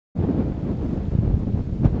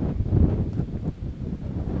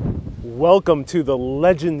Welcome to the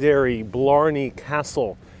legendary Blarney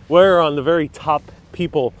Castle, where on the very top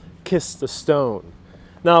people kiss the stone.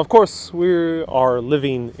 Now, of course, we are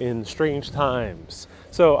living in strange times,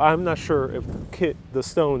 so I'm not sure if the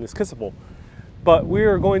stone is kissable. But we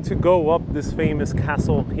are going to go up this famous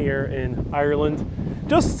castle here in Ireland,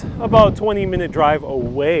 just about a 20-minute drive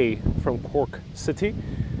away from Cork City.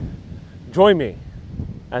 Join me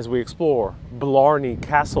as we explore Blarney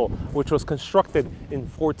Castle, which was constructed in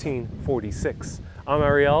 1446. I'm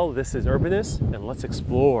Ariel, this is Urbanist, and let's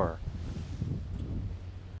explore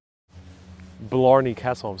Blarney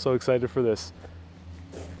Castle. I'm so excited for this.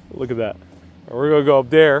 Look at that. We're gonna go up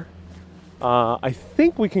there. I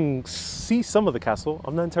think we can see some of the castle.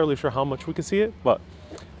 I'm not entirely sure how much we can see it, but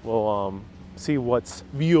we'll see what's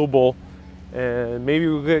viewable, and maybe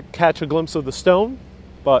we'll catch a glimpse of the stone,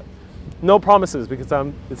 but no promises because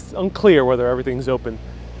it's unclear whether everything's open.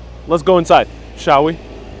 Let's go inside, shall we?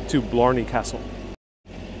 To Blarney Castle.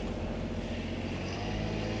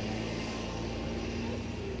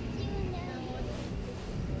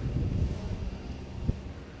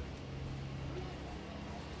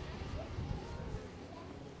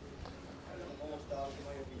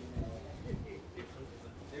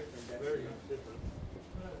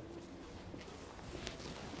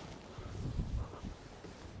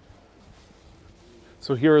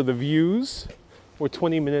 So here are the views. We're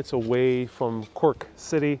 20 minutes away from Cork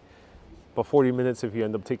City, about 40 minutes if you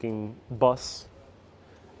end up taking bus.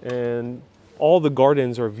 And all the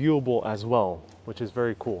gardens are viewable as well, which is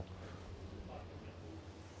very cool.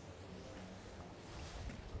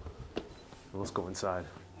 Let's go inside.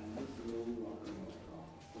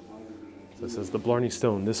 This is the Blarney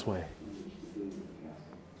Stone this way.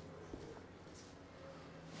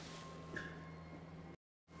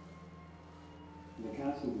 The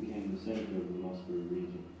castle became the centre of the Musgrave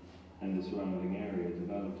region, and the surrounding area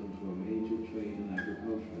developed into a major trade and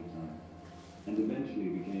agricultural town, and eventually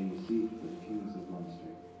became the seat for the kings of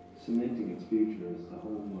Munster, cementing its future as the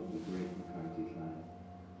home of the great McCarthy clan.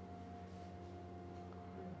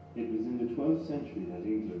 It was in the 12th century that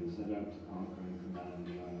England set out to conquer and command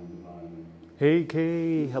the island of Ireland. Hey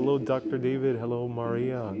Kay, hello Dr. David, hello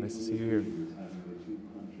Maria, nice to see you here.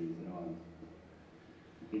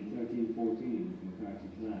 In 1314, McCarthy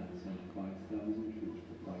clan sent 5,000 troops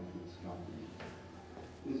to fight with Scotland.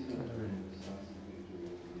 This helped bring a decisive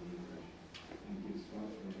victory over the English and give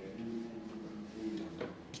Scotland their independence and freedom.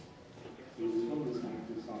 It was from this act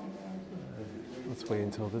of solidarity. Let's wait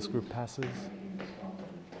until this group passes.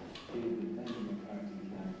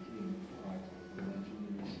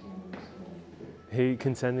 Hey,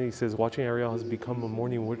 Consanity says, watching Ariel has become a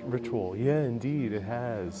morning ritual. Yeah, indeed, it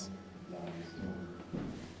has.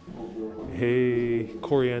 Hey,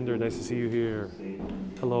 Coriander, nice to see you here.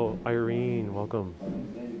 Hello, Irene, welcome.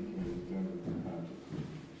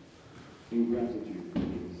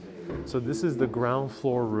 So this is the ground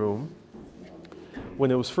floor room. When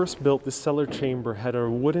it was first built, this cellar chamber had a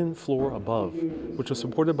wooden floor above, which was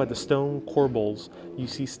supported by the stone corbels you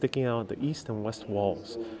see sticking out at the east and west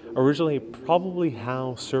walls. Originally, it probably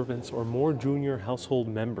housed servants or more junior household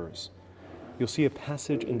members. You'll see a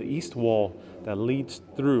passage in the east wall that leads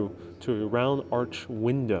through to a round arch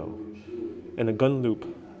window and a gun loop.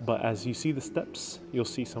 But as you see the steps, you'll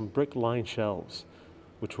see some brick-lined shelves,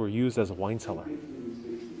 which were used as a wine cellar.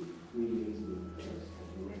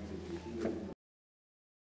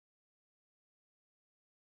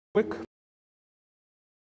 Quick.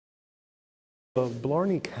 The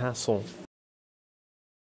Blarney Castle.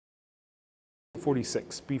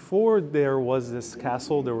 46. Before there was this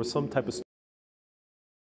castle, there was some type of...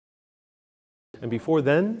 And before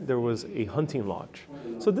then, there was a hunting lodge.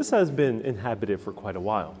 So this has been inhabited for quite a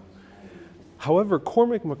while. However,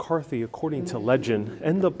 Cormac McCarthy, according to legend,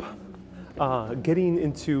 ended up getting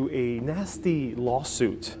into a nasty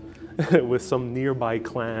lawsuit with some nearby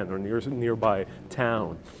clan or nearby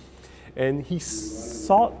town. And he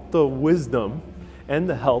sought the wisdom and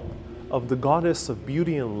the help of the goddess of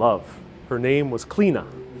beauty and love. Her name was Clina.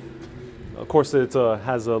 Of course, it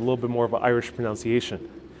has a little bit more of an Irish pronunciation.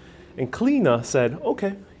 And Clina said,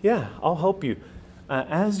 okay, yeah, I'll help you.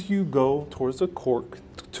 As you go towards the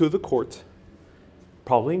court,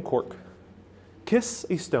 probably in Cork, kiss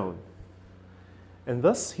a stone. And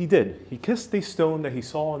thus he did. He kissed a stone that he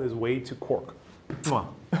saw on his way to Cork.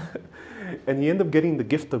 And he ended up getting the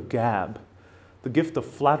gift of gab, the gift of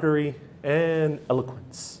flattery and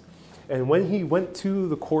eloquence. And when he went to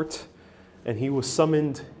the court and he was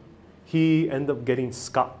summoned, he ended up getting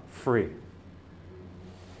scot-free.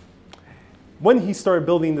 When he started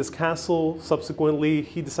building this castle, subsequently,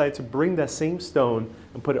 he decided to bring that same stone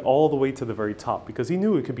and put it all the way to the very top because he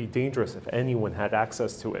knew it could be dangerous if anyone had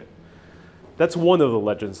access to it. That's one of the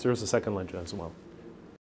legends. There's a second legend as well.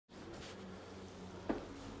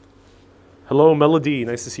 Hello, Melody.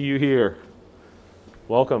 Nice to see you here.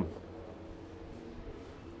 Welcome.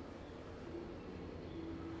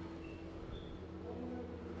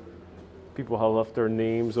 People have left their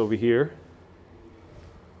names over here.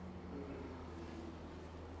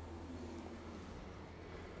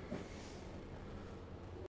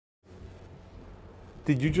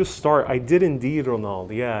 Did you just start? I did indeed,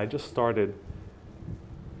 Ronald. Yeah, I just started.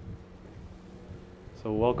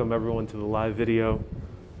 So welcome everyone to the live video.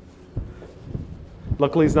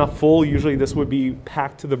 Luckily it's not full. Usually this would be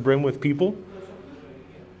packed to the brim with people.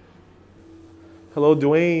 Hello,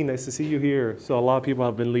 Dwayne. Nice to see you here. So a lot of people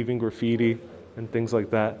have been leaving graffiti and things like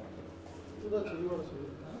that.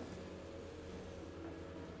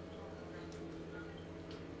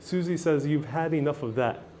 Susie says, you've had enough of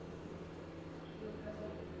that.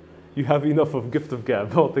 You have enough of Gift of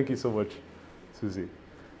Gab. Oh, thank you so much, Susie.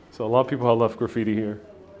 So a lot of people have left graffiti here.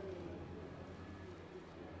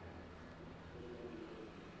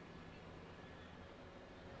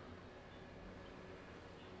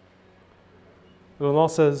 Ronald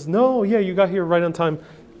says, no, yeah, you got here right on time.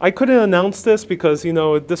 I couldn't announce this because, you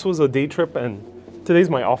know, this was a day trip and today's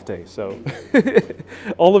my off day. So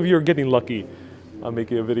all of you are getting lucky. I'm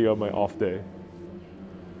making a video on my off day.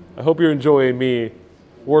 I hope you're enjoying me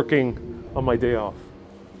working on my day off.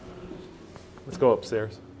 Let's go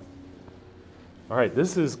upstairs. All right,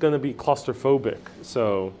 this is going to be claustrophobic.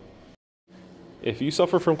 So if you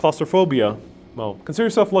suffer from claustrophobia, well, consider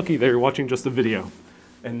yourself lucky that you're watching just a video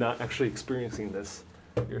and not actually experiencing this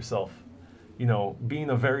yourself. You know,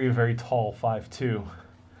 being a very, very tall 5'2",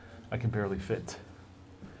 I can barely fit.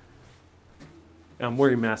 And I'm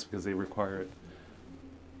wearing masks because they require it.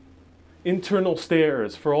 Internal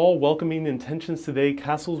stairs. For all welcoming intentions today,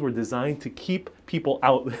 castles were designed to keep people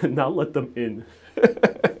out and not let them in.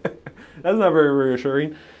 That's not very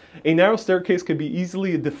reassuring. A narrow staircase can be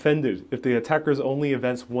easily defended if the attackers only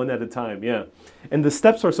advance one at a time. Yeah. And the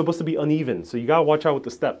steps are supposed to be uneven, so you gotta watch out with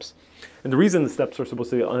the steps. And the reason the steps are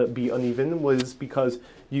supposed to be uneven was because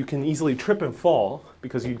you can easily trip and fall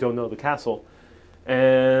because you don't know the castle,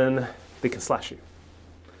 and they can slash you.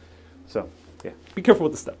 So, yeah, be careful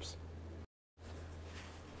with the steps.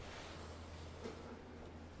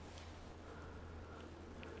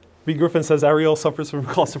 B. Griffin says, Ariel suffers from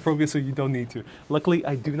claustrophobia, so you don't need to. Luckily,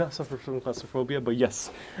 I do not suffer from claustrophobia, but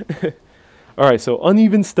yes. All right, so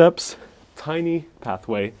uneven steps, tiny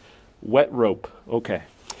pathway, wet rope. Okay.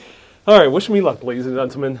 All right, wish me luck, ladies and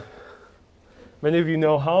gentlemen. Many of you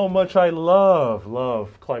know how much I love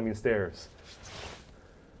climbing stairs.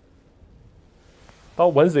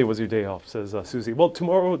 Thought Wednesday was your day off, says Susie. Well,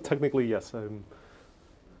 tomorrow, technically, yes. I'm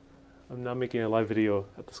not making a live video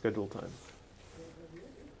at the scheduled time.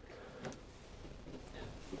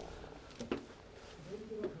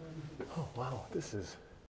 Oh, wow, this is...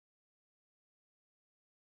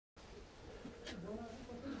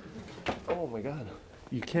 Oh my God.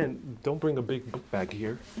 You don't bring a big book bag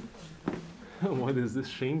here. What is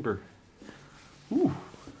this chamber? Ooh.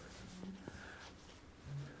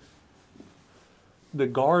 The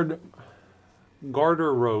garter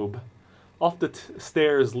robe off the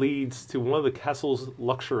stairs leads to one of the castle's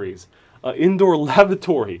luxuries, an indoor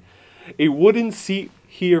lavatory. A wooden seat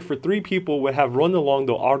here for 3 people would have run along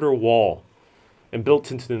the outer wall and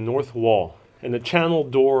built into the north wall, and a channel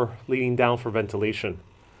door leading down for ventilation.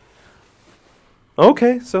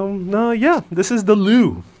 Okay, so yeah, this is the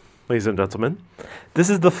loo, ladies and gentlemen. This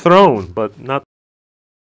is the throne, but not.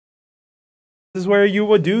 This is where you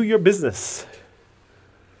would do your business.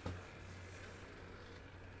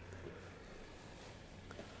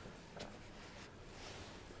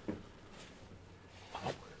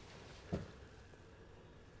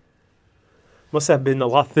 Must have been a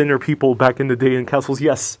lot thinner people back in the day in castles,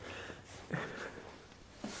 yes.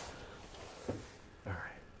 All right.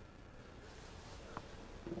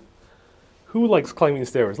 Who likes climbing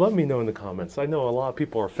stairs? Let me know in the comments. I know a lot of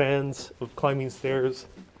people are fans of climbing stairs.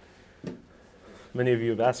 Many of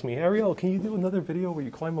you have asked me, Ariel, can you do another video where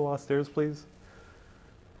you climb a lot of stairs, please?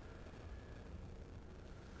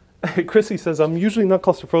 Chrissy says, I'm usually not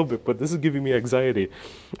claustrophobic, but this is giving me anxiety.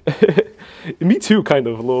 Me too, kind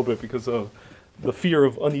of, a little bit, because of the fear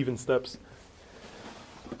of uneven steps.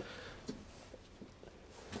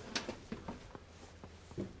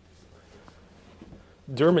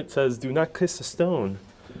 Dermot says, do not kiss a stone.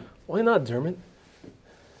 Why not, Dermot?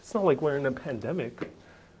 It's not like we're in a pandemic.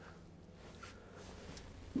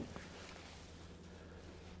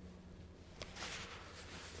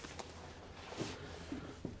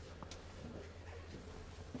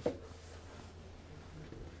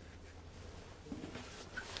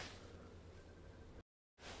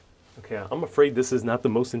 Yeah, I'm afraid this is not the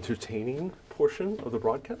most entertaining portion of the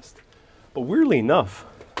broadcast. But weirdly enough,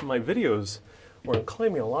 my videos where I'm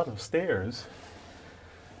climbing a lot of stairs,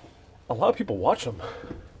 a lot of people watch them.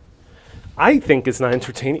 I think it's not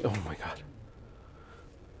entertaining. Oh my God.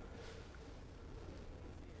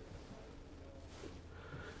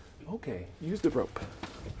 Okay, use the rope.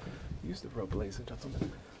 Use the rope, ladies and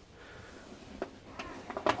gentlemen.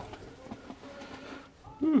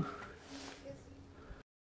 Whew.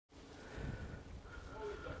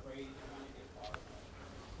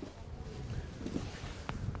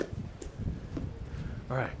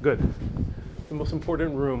 All right, good. The most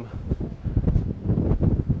important room.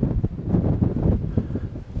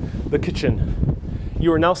 The kitchen.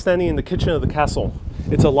 You are now standing in the kitchen of the castle.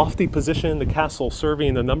 It's a lofty position in the castle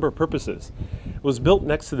serving a number of purposes. It was built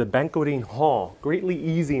next to the banqueting hall, greatly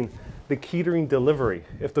easing the catering delivery.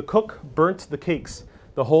 If the cook burnt the cakes,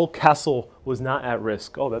 the whole castle was not at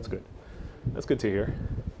risk. Oh, that's good. That's good to hear.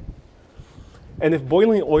 And if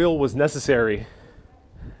boiling oil was necessary,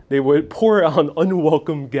 they would pour it on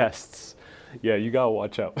unwelcome guests. Yeah, you gotta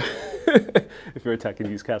watch out if you're attacking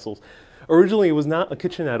these castles. Originally, it was not a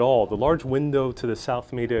kitchen at all. The large window to the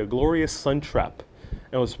south made it a glorious sun trap.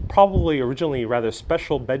 And was probably originally a rather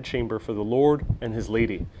special bedchamber for the lord and his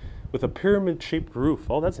lady, with a pyramid-shaped roof.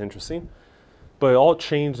 Oh, that's interesting. But it all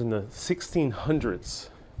changed in the 1600s,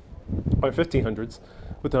 or 1500s,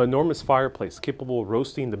 with an enormous fireplace capable of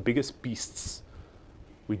roasting the biggest beasts.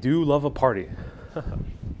 We do love a party.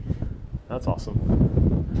 That's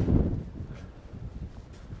awesome.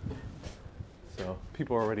 So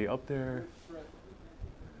people are already up there.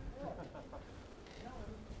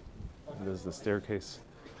 And there's the staircase.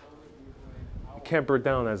 It can't burn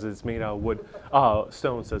down as it's made out of wood.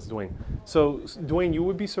 Stone, says Dwayne. So Dwayne, you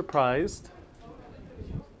would be surprised.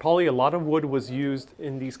 Probably a lot of wood was used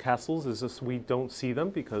in these castles. It's just we don't see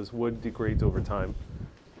them because wood degrades over time.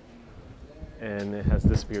 And it has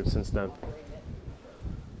disappeared since then.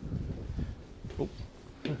 Oh.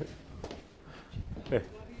 Hey.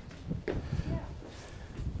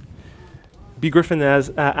 B. Griffin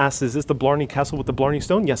asks, is this the Blarney Castle with the Blarney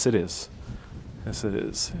Stone? Yes, it is. Yes, it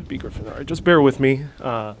is. B. Griffin. All right, just bear with me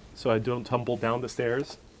so I don't tumble down the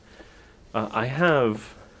stairs. I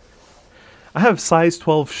have size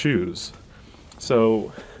 12 shoes,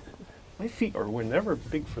 so my feet were never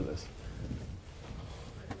big for this.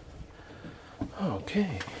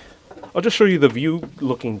 Okay. I'll just show you the view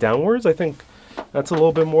looking downwards. I think that's a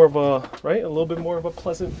little bit more of a, right? A little bit more of a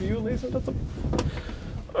pleasant view, ladies and gentlemen.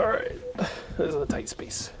 All right. This is a tight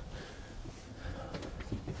space.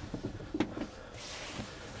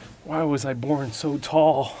 Why was I born so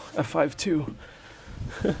tall at 5'2"?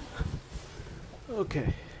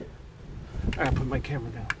 Okay. I gotta put my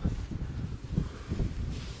camera down.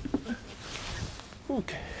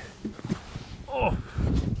 Okay. Oh.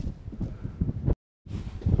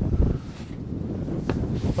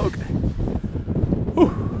 Okay.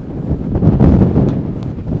 Whew.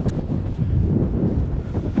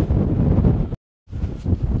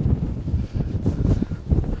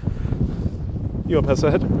 You want to pass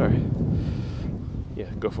ahead? All right. Yeah,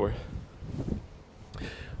 go for it.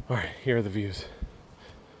 All right, here are the views.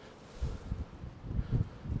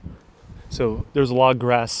 So there's a lot of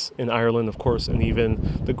grass in Ireland, of course, and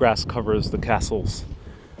even the grass covers the castles.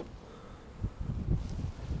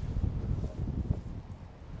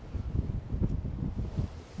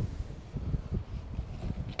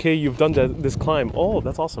 Okay, you've done this climb. Oh,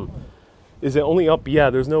 that's awesome. Is it only up? Yeah,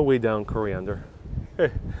 there's no way down, Coriander.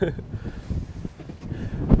 Hey.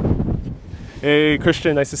 Hey,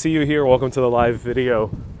 Christian, nice to see you here. Welcome to the live video.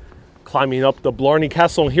 Climbing up the Blarney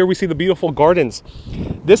Castle, and here we see the beautiful gardens.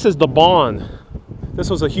 This is the Bawn. This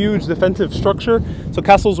was a huge defensive structure. So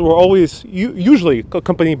castles were always usually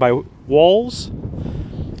accompanied by walls,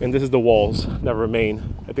 and this is the walls that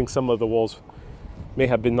remain. I think some of the walls may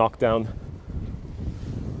have been knocked down.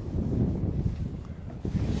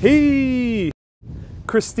 Hey!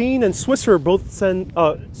 Christine and Swisser both send,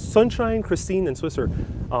 Sunshine, Christine, and Swisser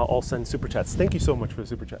all send super chats. Thank you so much for the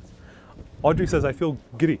super chats. Audrey says, I feel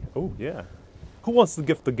giddy. Oh, yeah. Who wants to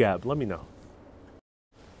gift the gab? Let me know.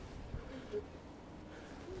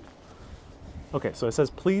 Okay, so it says,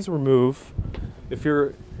 please remove, if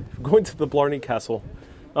you're going to the Blarney Castle,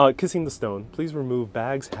 kissing the stone, please remove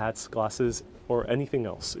bags, hats, glasses, or anything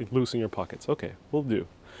else loose in your pockets. Okay, will do.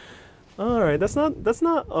 All right, that's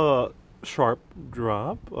not a sharp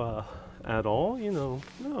drop at all, you know.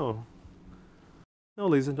 No,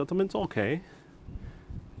 ladies and gentlemen, it's okay.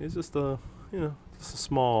 It's just a, just a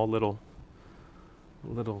small little.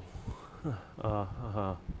 Let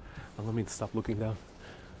me stop looking down.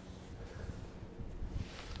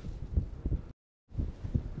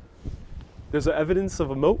 There's evidence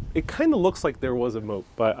of a moat. It kind of looks like there was a moat,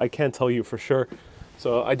 but I can't tell you for sure.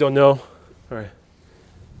 So I don't know. All right.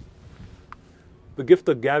 The gift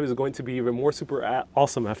of gab is going to be even more super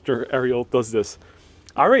awesome after Ariel does this.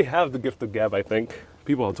 I already have the gift of gab, I think.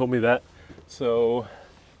 People have told me that. So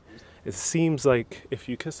it seems like if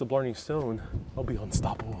you kiss the Blarney Stone, I'll be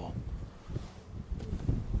unstoppable.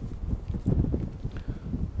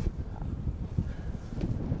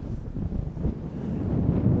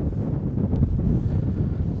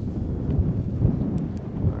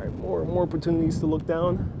 All right, more opportunities to look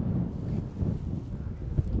down.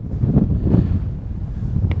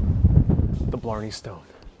 The Blarney Stone.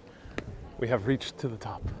 We have reached to the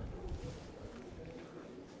top.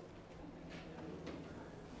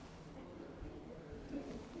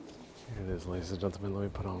 Here it is, ladies and gentlemen. Let me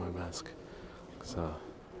put on my mask. So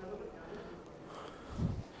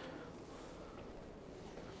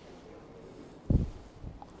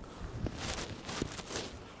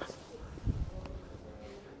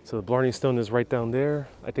the Blarney Stone is right down there.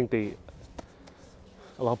 I think they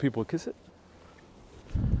allow people to kiss it.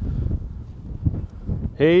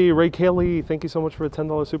 Hey, Ray Kelly, thank you so much for a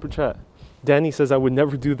 $10 super chat. Danny says I would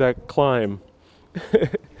never do that climb.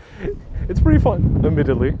 It's pretty fun,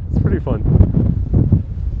 admittedly. It's pretty fun.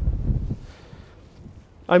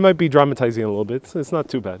 I might be dramatizing a little bit. It's not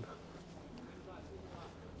too bad.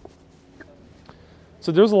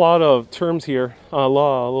 So there's a lot of terms here, a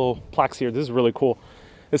lot of little plaques here. This is really cool.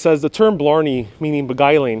 It says the term Blarney, meaning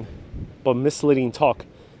beguiling but misleading talk,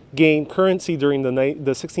 gained currency during the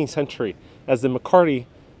 16th century as the McCarthy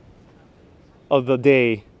of the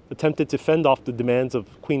day attempted to fend off the demands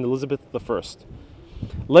of Queen Elizabeth I.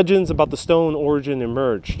 Legends about the stone origin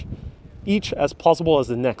emerged, each as plausible as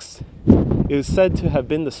the next. It is said to have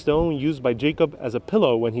been the stone used by Jacob as a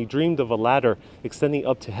pillow when he dreamed of a ladder extending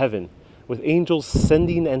up to heaven, with angels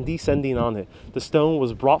ascending and descending on it. The stone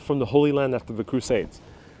was brought from the Holy Land after the Crusades.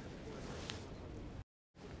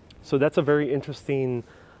 So that's a very interesting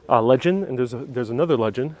legend, and there's another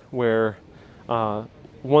legend where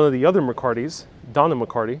one of the other McCartys, Donna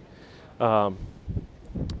McCarthy,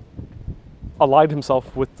 allied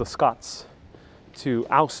himself with the Scots to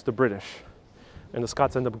oust the British, and the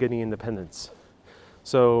Scots end up getting independence.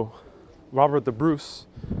 So Robert the Bruce,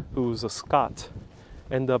 who's a Scot,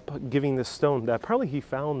 ended up giving this stone that apparently he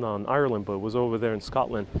found on Ireland, but was over there in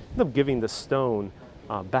Scotland, ended up giving this stone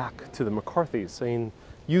back to the McCarthys, saying,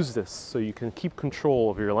 use this so you can keep control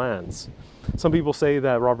of your lands. Some people say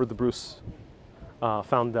that Robert the Bruce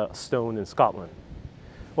found that stone in Scotland.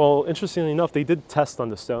 Well, interestingly enough, they did test on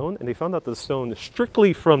the stone, and they found out the stone is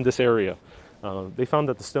strictly from this area. They found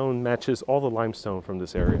that the stone matches all the limestone from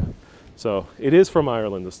this area. So it is from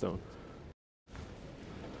Ireland, the stone.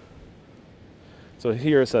 So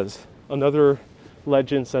here it says, another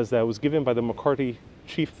legend says that it was given by the McCarthy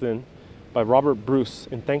chieftain by Robert Bruce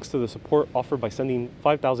in thanks to the support offered by sending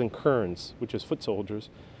 5,000 kerns, which is foot soldiers,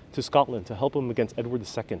 to Scotland to help him against Edward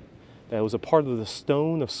II. That it was a part of the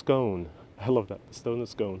Stone of Scone. I love that, the Stone of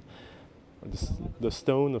Scone. The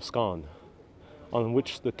Stone of Scone, on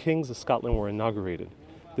which the kings of Scotland were inaugurated.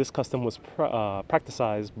 This custom was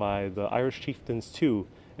practiced by the Irish chieftains too,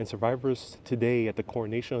 and survivors today at the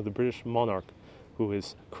coronation of the British monarch, who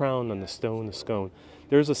is crowned on the Stone of Scone.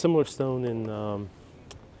 There's a similar stone in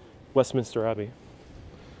Westminster Abbey.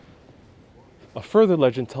 A further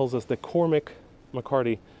legend tells us that Cormac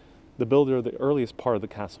McCarthy, the builder of the earliest part of the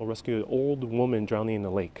castle, rescued an old woman drowning in the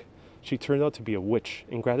lake. She turned out to be a witch.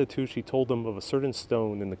 In gratitude, she told him of a certain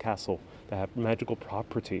stone in the castle that had magical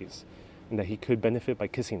properties and that he could benefit by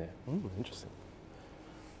kissing it. Interesting.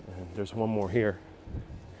 And there's one more here.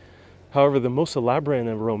 However, the most elaborate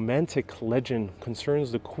and romantic legend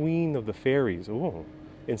concerns the Queen of the Fairies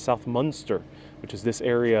in South Munster, which is this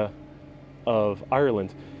area of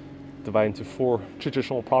Ireland, divided into 4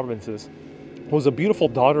 traditional provinces, was a beautiful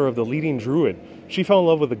daughter of the leading druid. She fell in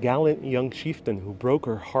love with a gallant young chieftain who broke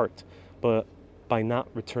her heart, but by not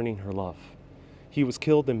returning her love. He was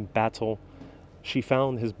killed in battle. She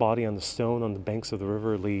found his body on the stone on the banks of the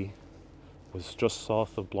River Lee, was just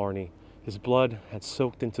south of Blarney. His blood had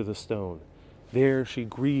soaked into the stone. There she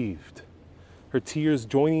grieved, her tears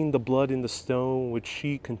joining the blood in the stone which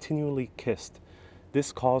she continually kissed.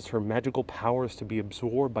 This caused her magical powers to be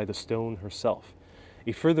absorbed by the stone herself.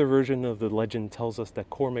 A further version of the legend tells us that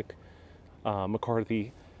Cormac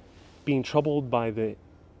McCarthy, being troubled by the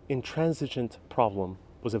intransigent problem,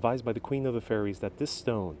 was advised by the Queen of the Fairies that this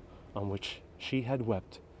stone, on which she had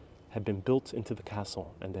wept, had been built into the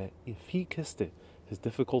castle, and that if he kissed it, his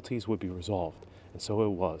difficulties would be resolved. And so it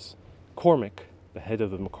was. Cormac, the head of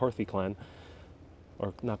the McCarthy clan,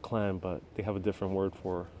 or not clan, but they have a different word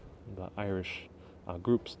for the Irish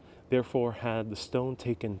groups, therefore had the stone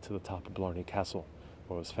taken to the top of Blarney Castle,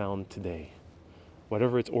 where it was found today.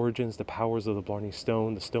 Whatever its origins, the powers of the Blarney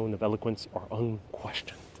stone, the stone of eloquence, are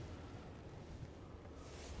unquestioned.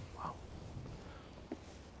 Wow.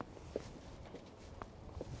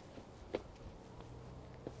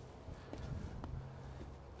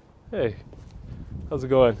 Hey, how's it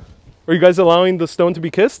going? Are you guys allowing the stone to be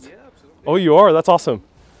kissed? Yeah, absolutely. Oh, you are? That's awesome.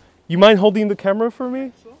 You mind holding the camera for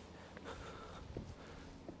me? Sure.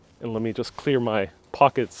 And let me just clear my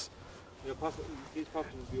pockets. Your pocket, these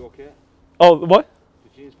pockets will be okay. Oh, what? The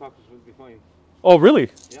jeans pockets will be fine. Oh,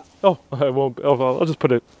 really? Yeah. Oh, I won't. Oh, well, I'll just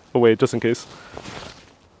put it away just in case.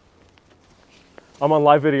 I'm on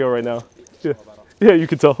live video right now. Yeah, yeah, you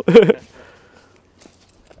can tell.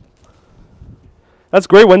 That's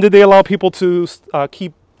great. When did they allow people to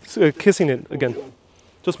keep kissing it again?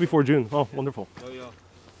 Just before June. Oh, wonderful. Oh, yeah.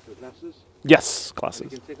 The glasses. Yes, You classes.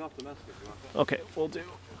 can take off the mask if you want. Okay, we'll do.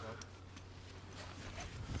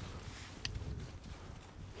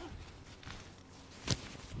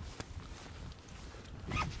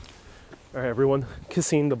 All right, everyone,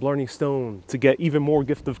 kissing the Blarney Stone to get even more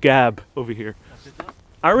gift of gab over here.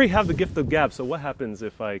 I already have the gift of gab, so what happens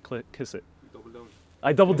if I kiss it? Double down.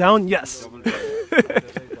 I double down? Yes. Double down.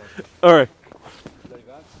 All right. Lay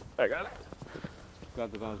back. I got it.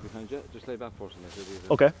 Grab the bars behind you. Just lay back first and let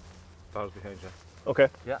it Okay. Bars behind you. Okay.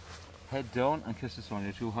 Yeah. Head down and kiss the stone.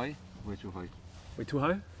 You're too high. Way too high. Wait, too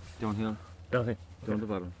high? Down here. Down here. Down the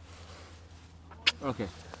bottom. Okay.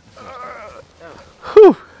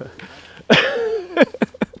 Whew.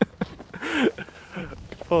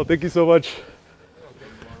 Oh, thank you so much.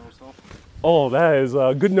 Oh, that is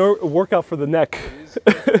a good workout for the neck.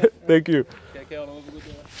 Thank you.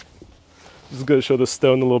 Just going to show the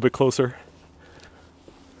stone a little bit closer.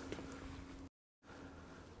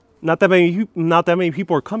 Not that many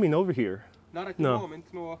people are coming over here. Not at the No. moment,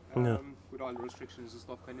 no. No. With all the restrictions and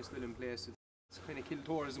stuff kind of still in place, it's kind of killed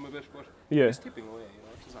tourism a bit, but Yeah. it's tipping away,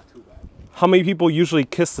 it's not too bad. How many people usually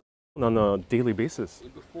kiss the stone on a daily basis?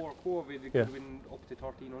 Before COVID, it could Yeah. have been up to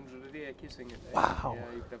 1,300 a day kissing it. Wow.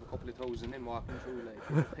 Yeah, you could have a couple of thousand in walking through,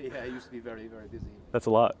 yeah, it used to be very, very busy. That's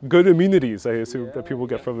a lot. Good immunities, I assume, that Yeah, people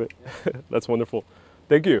get yeah, from it. yeah. That's wonderful.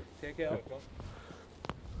 Thank you. Take care.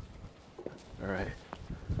 All right.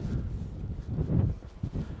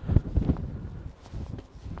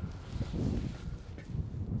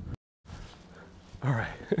 All right.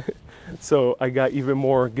 So I got even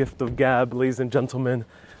more gift of gab, ladies and gentlemen.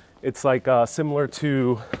 It's like similar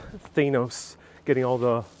to Thanos getting all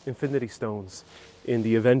the Infinity Stones in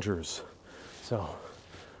the Avengers. So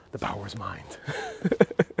the power is mine.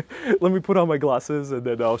 Let me put on my glasses and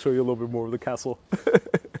then I'll show you a little bit more of the castle.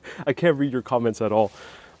 I can't read your comments at all.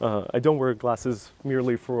 I don't wear glasses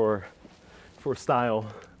merely for style.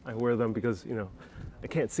 I wear them because, you know, I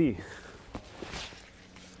can't see.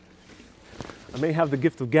 I may have the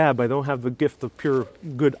gift of gab, but I don't have the gift of pure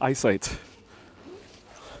good eyesight.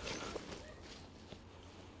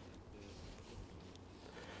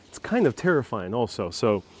 It's kind of terrifying also.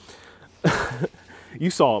 So you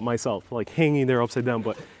saw it myself, like hanging there upside down,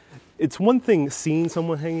 but it's one thing seeing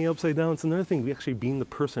someone hanging upside down. It's another thing actually being the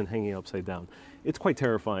person hanging upside down. It's quite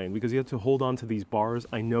terrifying because you have to hold on to these bars.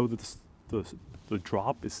 I know that the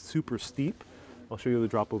drop is super steep. I'll show you the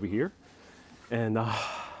drop over here. And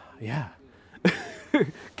yeah.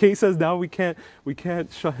 Kay says now we can't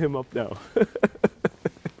shut him up now.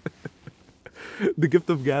 The gift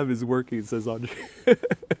of gab is working, says Andre.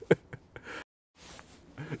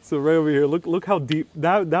 So right over here, look how deep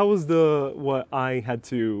that was what I had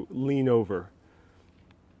to lean over.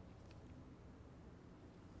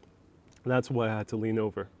 That's what I had to lean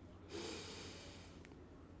over.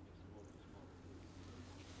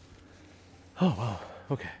 Oh wow,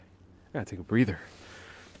 okay. I gotta take a breather.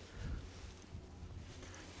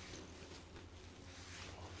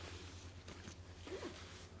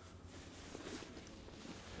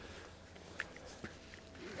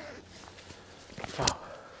 Wow.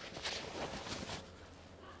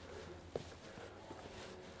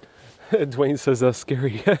 Dwayne says that's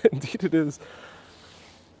scary. Yeah, indeed it is.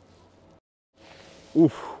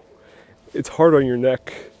 Oof. It's hard on your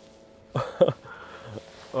neck.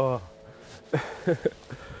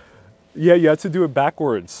 Yeah, you have to do it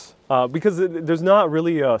backwards because there's not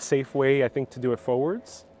really a safe way, I think, to do it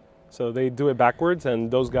forwards. So they do it backwards,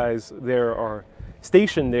 and those guys there are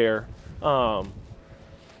stationed there. I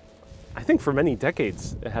think for many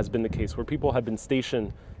decades it has been the case where people have been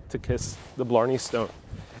stationed to kiss the Blarney Stone.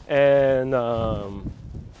 And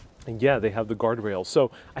yeah, they have the guardrails.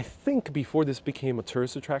 So I think before this became a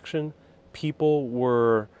tourist attraction, people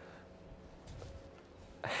were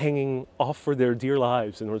hanging off for their dear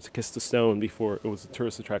lives in order to kiss the stone before it was a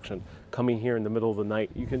tourist attraction, coming here in the middle of the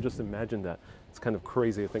night. You can just imagine that. It's kind of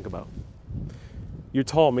crazy to think about. You're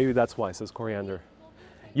tall, maybe that's why, says Coriander.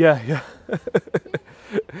 Yeah, yeah.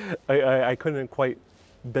 I couldn't quite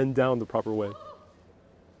bend down the proper way.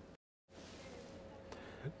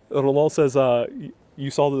 Roland says,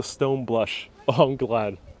 you saw the stone blush. Oh, I'm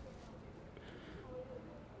glad.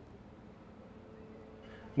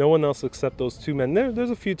 No one else except those two men. There's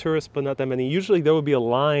a few tourists, but not that many. Usually there would be a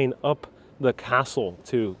line up the castle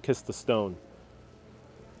to kiss the stone.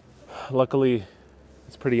 Luckily,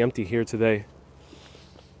 it's pretty empty here today.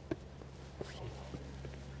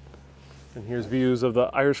 And here's views of the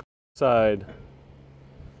Irish side.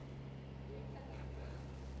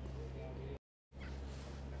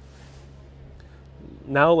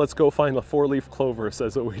 Now let's go find a 4-leaf clover,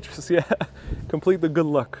 says a waitress. Yeah, complete the good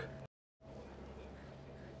luck.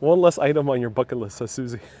 One less item on your bucket list, says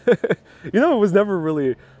Susie. You know, it was never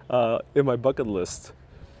really in my bucket list.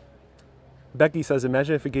 Becky says,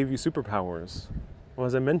 imagine if it gave you superpowers. Well,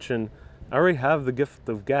 as I mentioned, I already have the gift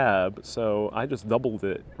of gab, so I just doubled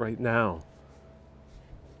it right now.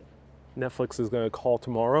 Netflix is going to call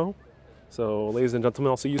tomorrow. So, ladies and gentlemen,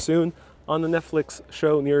 I'll see you soon on the Netflix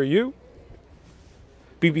show near you.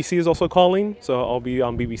 BBC is also calling, so I'll be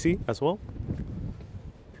on BBC as well.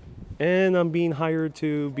 And I'm being hired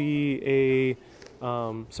to be a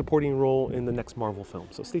supporting role in the next Marvel film,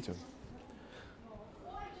 so stay tuned.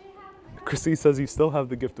 Christine says you still have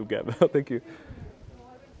the gift of gab. Thank you.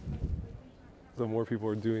 So more people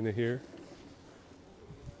are doing it here.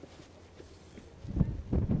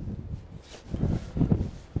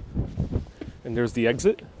 And there's the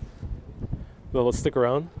exit. Well, let's stick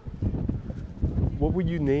around. What would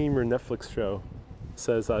you name your Netflix show?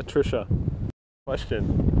 Says Trisha.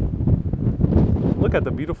 Question. Look at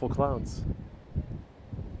the beautiful clouds.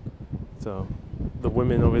 So the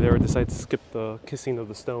women over there decide to skip the kissing of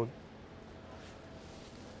the stone.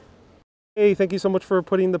 Hey, thank you so much for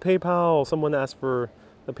putting the PayPal. Someone asked for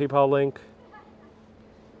the PayPal link.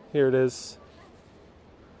 Here it is.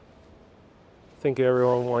 Thank you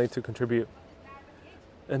everyone wanting to contribute.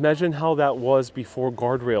 Imagine how that was before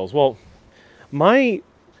guardrails. Well, my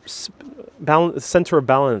center of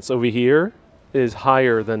balance over here is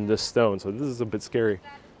higher than this stone, so this is a bit scary.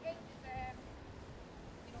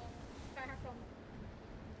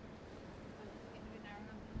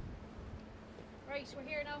 Right, we're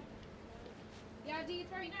here now. Yeah, it's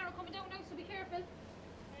very narrow coming down now, so be careful.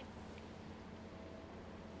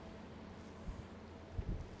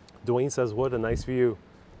 Dwayne says, what a nice view.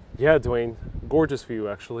 Yeah, Dwayne, gorgeous view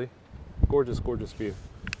actually. Gorgeous, gorgeous view.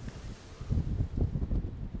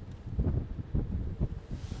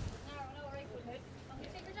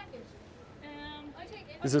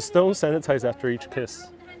 Is the stone sanitized after each kiss?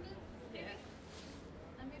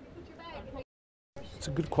 It's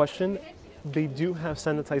a good question. They do have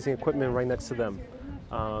sanitizing equipment right next to them.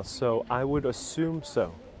 So I would assume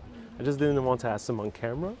so. I just didn't want to ask them on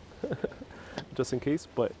camera, just in case,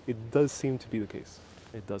 but it does seem to be the case.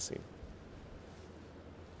 It does seem.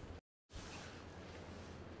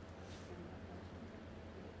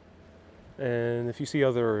 And if you see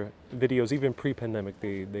other videos, even pre-pandemic,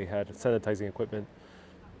 they had sanitizing equipment.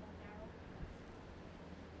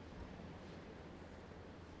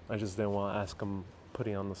 I just didn't want to ask them,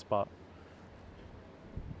 putting on the spot.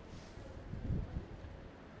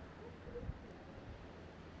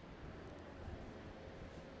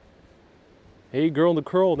 Hey, girl in the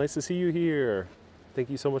curl, nice to see you here. Thank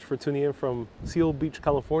you so much for tuning in from Seal Beach,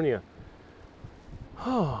 California.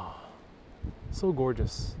 Oh, so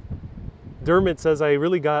gorgeous. Dermot says, I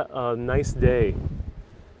really got a nice day.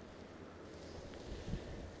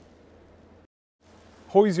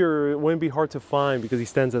 Hozier wouldn't be hard to find because he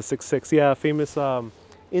stands at 6'6". Yeah, famous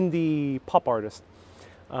indie pop artist.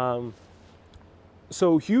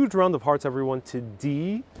 So huge round of hearts, everyone, to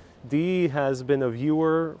D. D has been a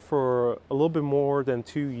viewer for a little bit more than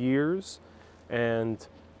 2 years, and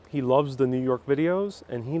he loves the New York videos,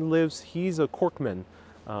 and he's a Corkman.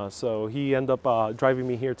 So he ended up driving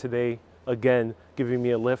me here today, again, giving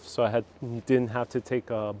me a lift, so I didn't have to take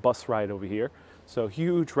a bus ride over here. So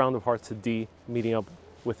huge round of hearts to D, meeting up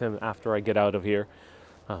with him after I get out of here.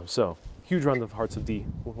 So huge round of hearts to D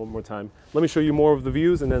one more time. Let me show you more of the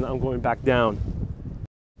views and then I'm going back down.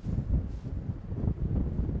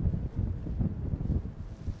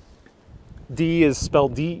 D is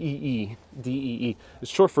spelled D-E-E, D-E-E.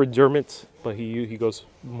 It's short for Dermot, but he goes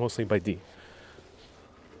mostly by D.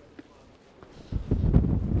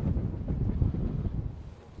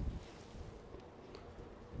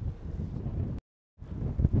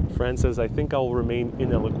 man says, I think I'll remain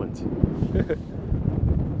ineloquent.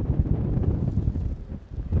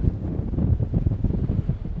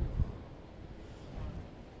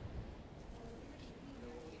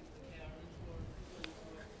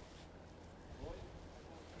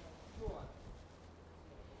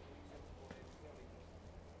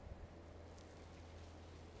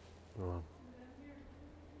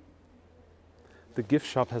 The gift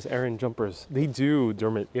shop has Aran jumpers. They do,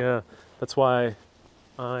 Dermot. Yeah, that's why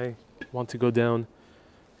I want to go down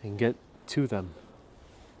and get to them.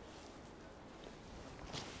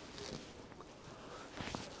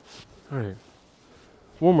 All right.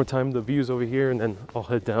 One more time, the views over here, and then I'll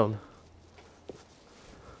head down.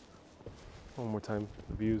 One more time,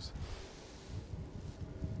 the views.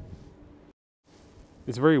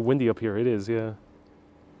 It's very windy up here. It is, yeah.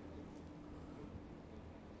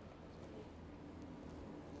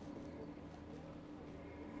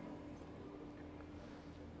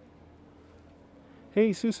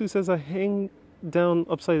 Hey, Susu says I hang down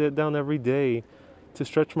upside down every day to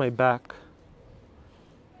stretch my back,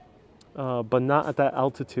 but not at that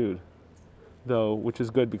altitude, though, which is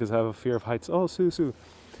good because I have a fear of heights. Oh, Susu.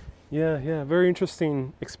 Yeah, very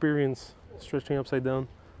interesting experience stretching upside down.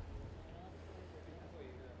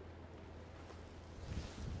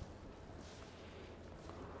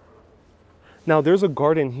 Now, there's a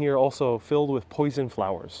garden here also filled with poison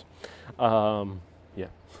flowers. Yeah.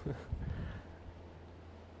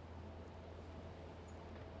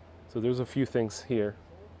 So there's a few things here.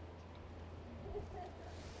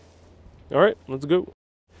 All right, let's go.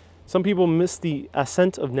 Some people miss the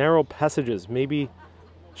ascent of narrow passages. Maybe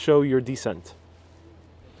show your descent.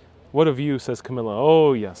 What a view, says Camilla.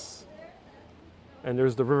 Oh, yes. And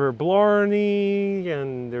there's the river Blarney,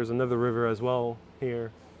 and there's another river as well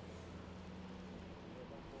here.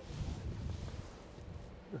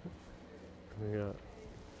 Yeah.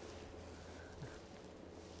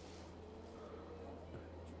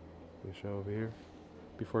 Let me show over here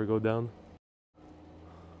before I go down.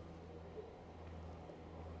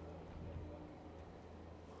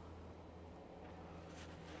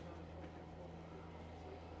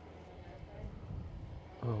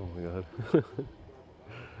 Oh my god.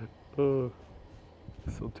 Oh,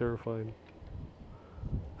 so terrifying.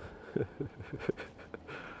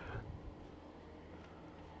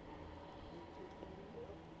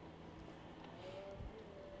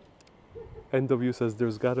 NW says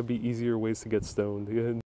there's got to be easier ways to get stoned.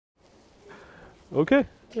 Yeah. Okay.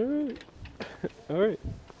 All right. All right.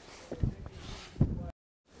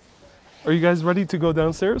 Are you guys ready to go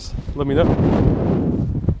downstairs? Let me know.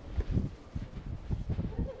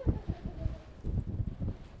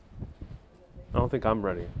 I don't think I'm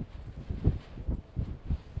ready.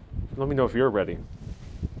 Let me know if you're ready.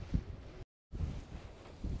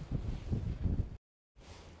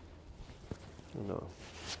 No.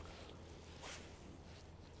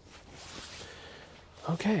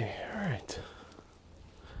 Okay, all right.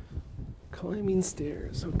 Climbing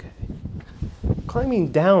stairs, okay.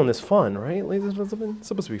 Climbing down is fun, right? Ladies and gentlemen, it's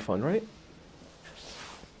supposed to be fun, right?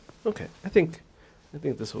 Okay, I think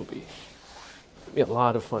this will be a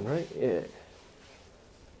lot of fun, right? Yeah.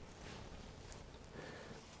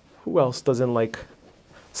 Who else doesn't like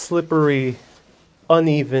slippery,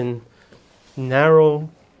 uneven, narrow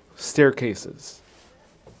staircases?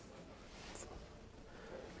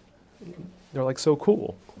 They're like so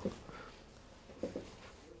cool.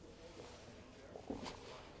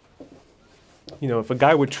 You know, if a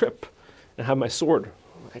guy would trip and have my sword,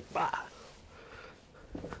 I'm like, bah.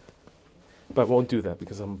 But I won't do that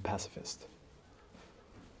because I'm a pacifist.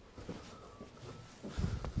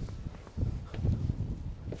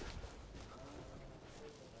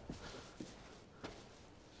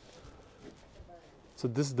 So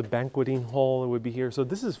this is the banqueting hall. It would be here. So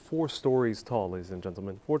this is 4 stories tall, ladies and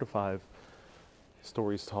gentlemen. 4 to 5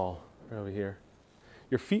 stories tall, right over here.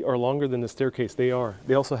 Your feet are longer than the staircase. They are.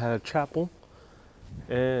 They also had a chapel,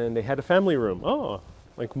 and they had a family room. Oh,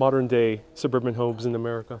 like modern day suburban homes in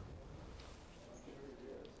America.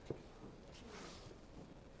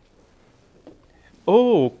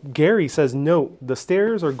 Oh, Gary says, note, the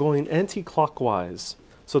stairs are going anti-clockwise,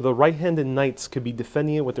 so the right-handed knights could be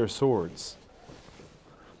defending it with their swords.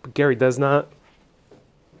 But Gary, that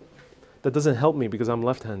doesn't help me because I'm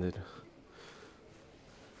left-handed.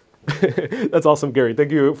 That's awesome, Gary.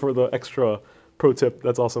 Thank you for the extra pro tip.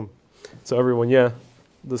 That's awesome. So everyone, yeah,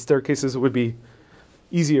 the staircases would be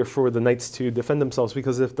easier for the knights to defend themselves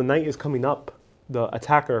because if the knight is coming up, the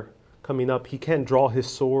attacker coming up, he can't draw his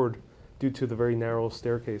sword due to the very narrow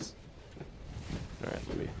staircase. All right,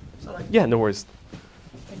 let me. Yeah, no worries.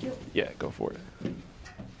 Thank you. Yeah, go for it.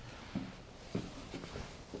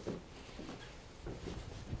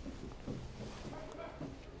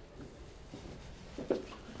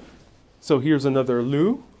 So here's another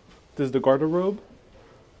loo. This is the garderobe.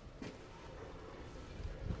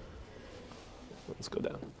 Let's go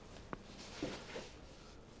down.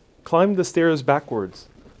 Climb the stairs backwards,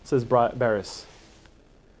 says Barris.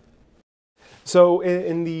 So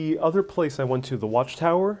in the other place I went to, the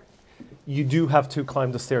watchtower, you do have to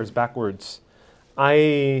climb the stairs backwards.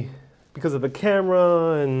 Because of the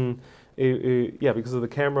camera and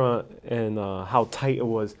how tight it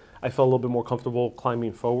was, I felt a little bit more comfortable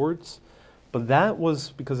climbing forwards. But that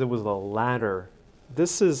was because it was a ladder.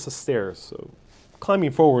 This is a stairs, so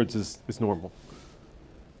climbing forwards is normal.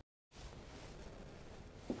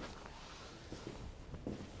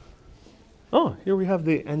 Oh, here we have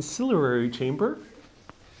the ancillary chamber.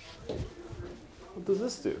 What does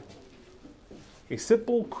this do? A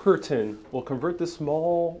simple curtain will convert this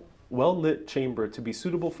small, well-lit chamber to be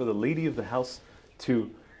suitable for the lady of the house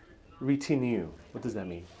to retinue. What does that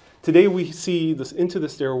mean? Today we see this into the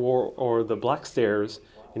stair or the black stairs.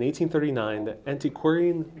 In 1839, the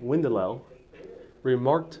antiquarian Windelel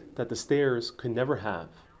remarked that the stairs could never have.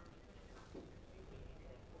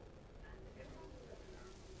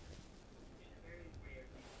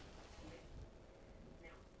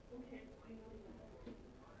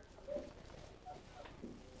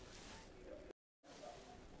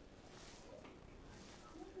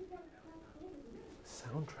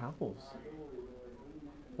 Sound travels.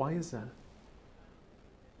 Why is that?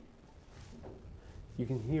 You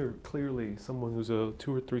can hear clearly someone who's 2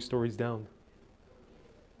 or 3 stories down.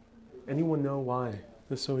 Anyone know why?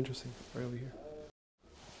 That's so interesting, right over here.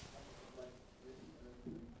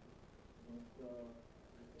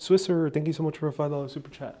 Swisser, thank you so much for a $5 super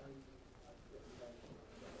chat.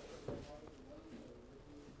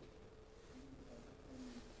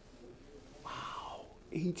 Wow,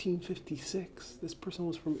 1856. This person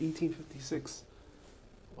was from 1856.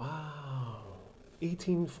 Wow.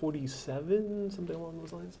 1847, something along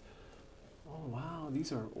those lines. Oh wow,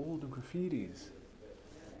 these are old graffitis.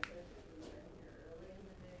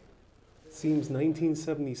 Seems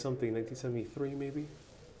 1970 something, 1973 maybe.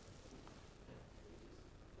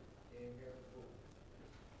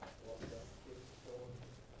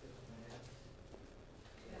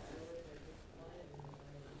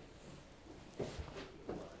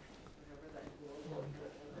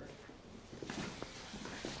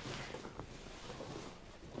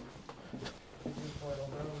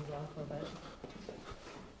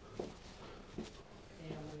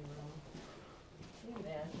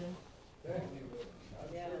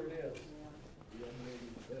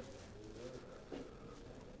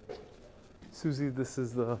 Susie, this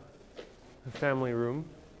is the family room.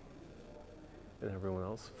 And everyone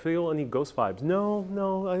else. Feel any ghost vibes?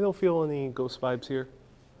 No, I don't feel any ghost vibes here.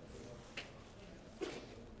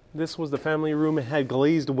 This was the family room. It had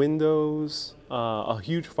glazed windows, a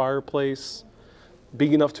huge fireplace,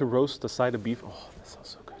 big enough to roast a side of beef. Oh, that sounds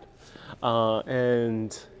so good.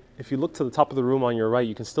 And if you look to the top of the room on your right,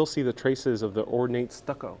 you can still see the traces of the ornate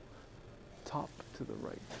stucco. Top to the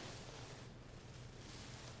right.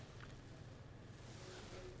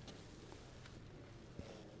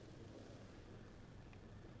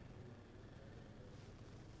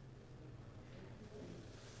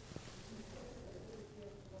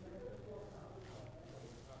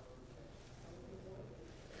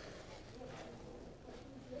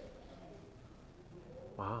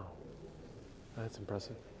 Wow, that's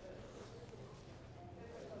impressive.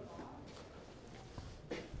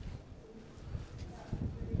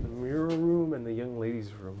 The mirror room and the young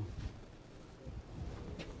ladies' room.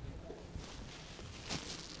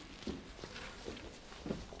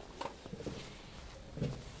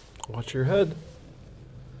 Watch your head.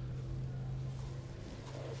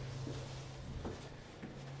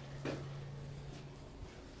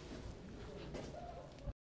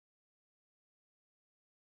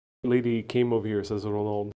 Lady came over here, says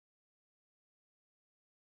Ronald.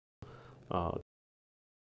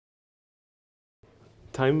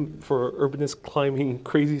 Time for Urbanist climbing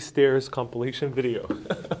crazy stairs compilation video.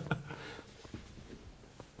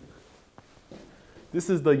 This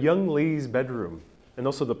is the young lady's bedroom and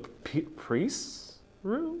also the priest's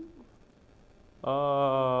room.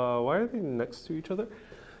 Why are they next to each other?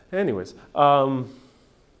 Anyways,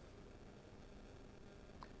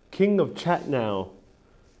 King of Chat Now.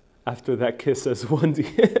 After that kiss, says Wendy.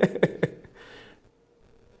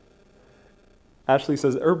 Ashley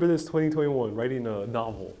says, Urbanist 2021, writing a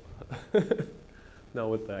novel. Now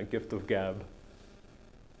with that gift of gab.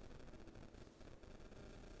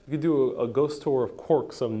 You could do a ghost tour of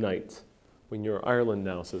Cork some night when you're in Ireland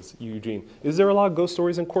now, says Eugene. Is there a lot of ghost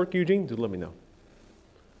stories in Cork, Eugene? Do let me know.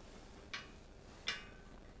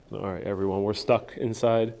 All right, everyone, we're stuck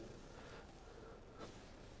inside.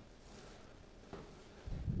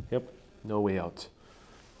 No way out.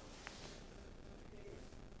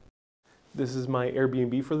 This is my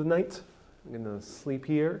Airbnb for the night. I'm gonna sleep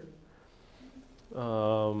here.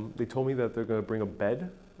 They told me that they're gonna bring a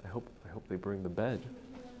bed. I hope they bring the bed.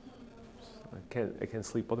 I can't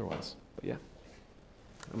sleep otherwise. But yeah,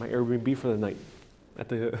 my Airbnb for the night at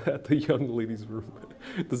the young lady's room.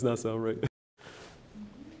 Does not sound right.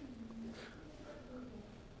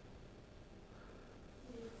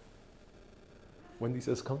 Wendy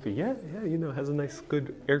says comfy. Yeah, you know, it has a nice,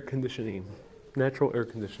 good air conditioning, natural air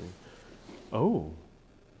conditioning. Oh,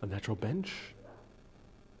 a natural bench.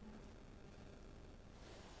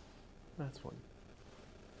 That's fun.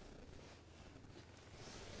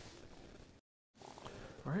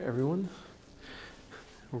 All right, everyone.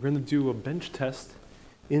 We're going to do a bench test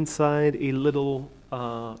inside a little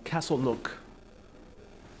castle nook.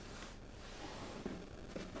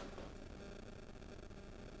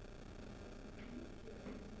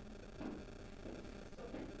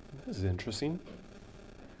 This is interesting.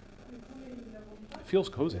 It feels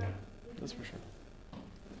cozy, that's for sure.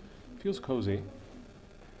 Feels cozy.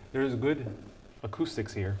 There's good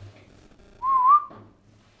acoustics here.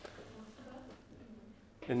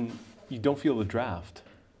 And you don't feel the draft.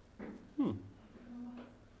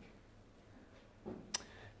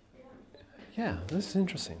 Yeah, this is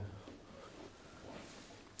interesting.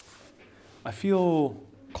 I feel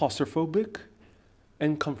claustrophobic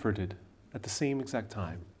and comforted at the same exact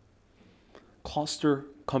time.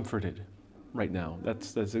 Comforted right now.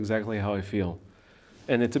 That's exactly how I feel.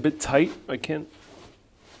 And it's a bit tight. I can't.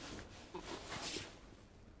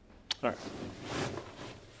 All right.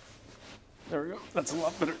 There we go. That's a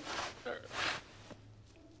lot better.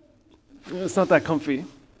 It's not that comfy.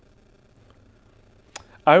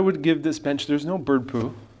 I would give this bench, there's no bird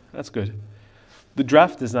poo. That's good. The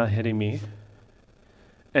draft is not hitting me.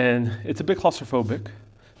 And it's a bit claustrophobic.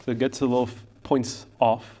 So it gets a little points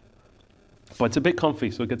off. But it's a bit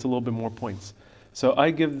comfy, so it gets a little bit more points. So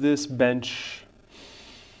I give this bench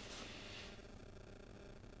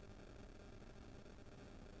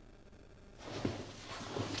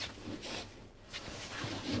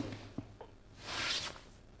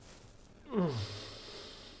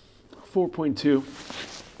 4.2.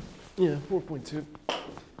 Yeah, 4.2.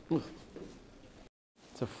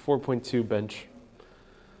 It's a 4.2 bench.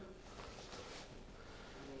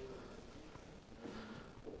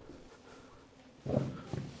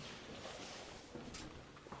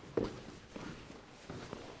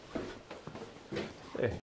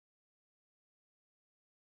 Hey.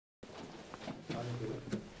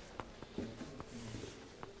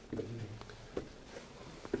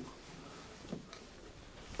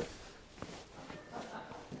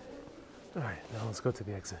 All right, now let's go to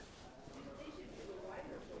the exit.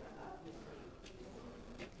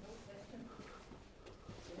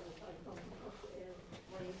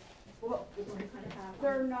 Well,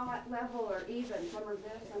 they're not level or even. Some are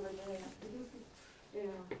this, some are that. Yeah.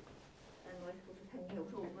 And like hanging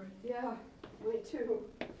over. Yeah, me too.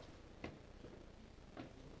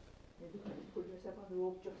 Maybe you can pull yourself on the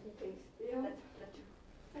rope just in case. Yeah.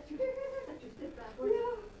 That you step backwards.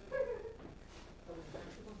 Yeah.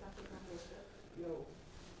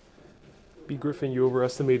 B. Griffin, you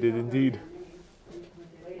overestimated indeed.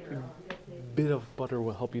 A bit of butter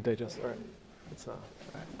will help you digest. All right,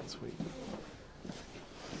 let's wait.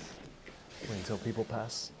 Wait until people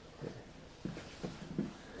pass.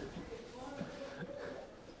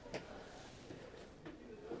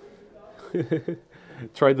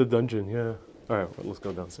 Try the dungeon, yeah. All right, well, let's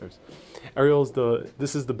go downstairs. Ariel's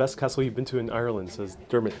this is the best castle you've been to in Ireland, says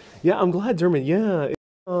Dermot. Yeah, I'm glad, Dermot. Yeah,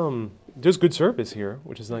 there's good service here,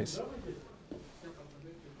 which is nice.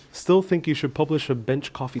 Still think you should publish a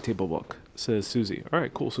bench coffee table book, says Susie. All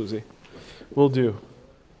right, cool, Susie. Will do.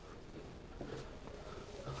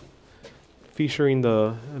 Featuring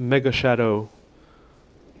the mega shadow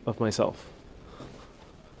of myself.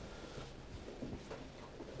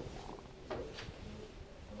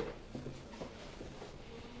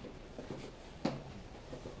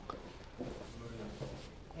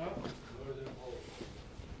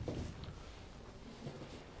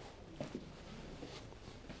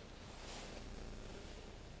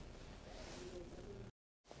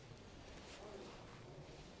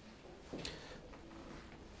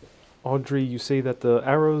 Audrey, you say that the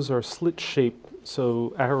arrows are slit-shaped,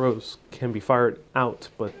 so arrows can be fired out,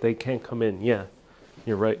 but they can't come in. Yeah,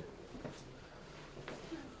 you're right.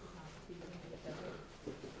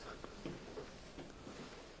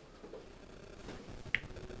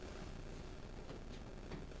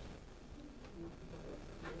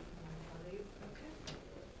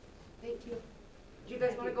 Thank you. Do you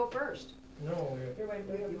guys want to go first? No, You went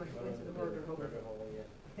to the murder hole.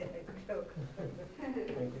 yeah. Good joke. Thank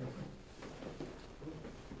you.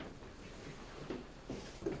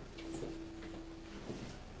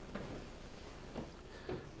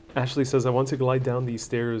 Ashley says, I want to glide down these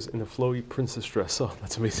stairs in a flowy princess dress. Oh,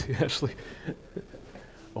 that's amazing, Ashley.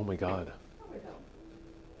 Oh my God.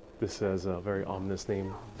 This has a very ominous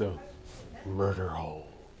name. The Murder Hole.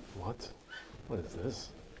 What? What is this?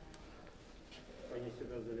 Они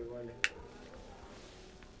сюда заливали.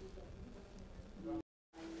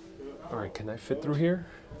 All right, can I fit through here?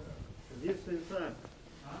 Жди свинца.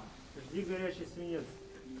 Жди горячий свинец.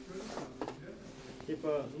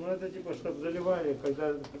 Типа, ну это типа, чтобы заливали,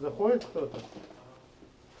 когда заходит кто-то.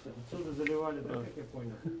 Отсюда заливали, да, как я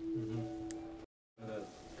понял.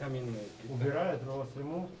 Каменные. Убирают, но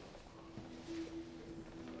ему.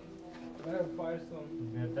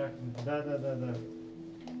 Firestone. Так, да.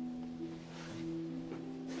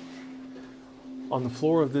 On the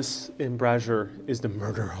floor of this embrasure is the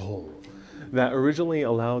murder hole that originally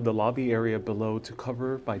allowed the lobby area below to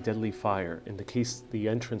cover by deadly fire in the case the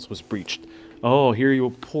entrance was breached. Oh, here you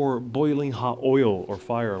pour boiling hot oil or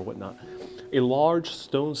fire or whatnot. A large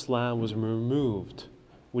stone slab was removed,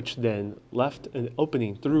 which then left an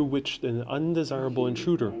opening through which an undesirable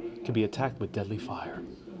intruder could be attacked with deadly fire,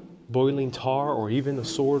 boiling tar, or even a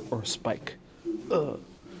sword or a spike. Ugh.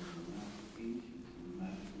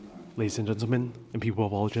 Ladies and gentlemen, and people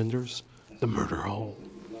of all genders, the murder hole.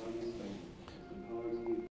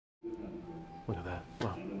 Look at that.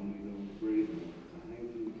 Wow.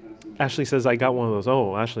 Ashley says, I got one of those.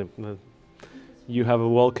 Oh, Ashley, you have a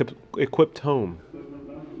well-equipped home.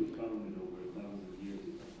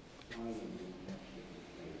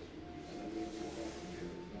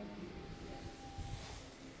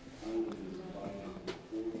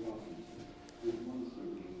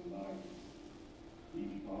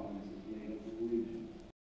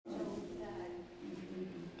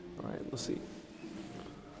 All right, let's see.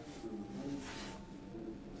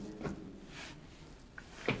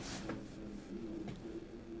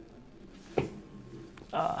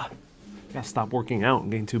 Gotta stop working out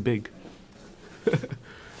and getting too big.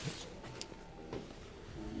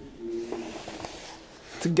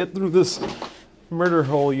 To get through this murder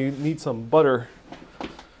hole, you need some butter.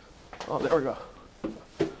 Oh, there we go.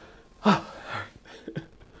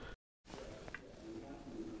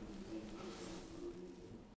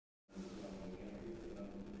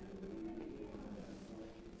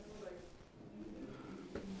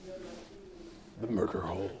 The murder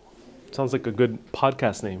hole. Sounds like a good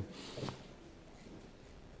podcast name.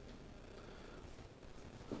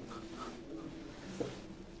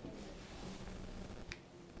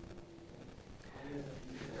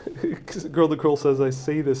 Girl the Curl says, I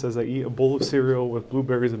say this as I eat a bowl of cereal with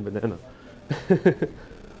blueberries and banana.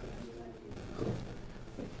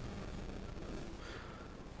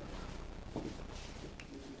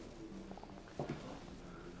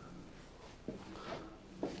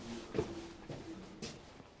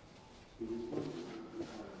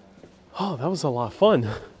 Oh, that was a lot of fun.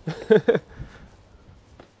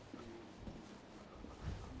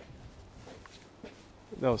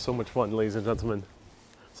 That was so much fun, ladies and gentlemen.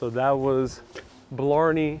 So that was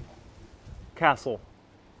Blarney Castle,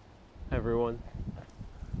 everyone.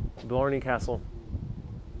 Blarney Castle.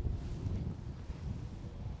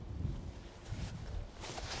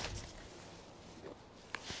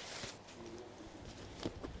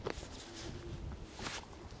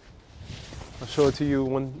 I'll show it to you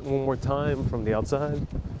one more time from the outside.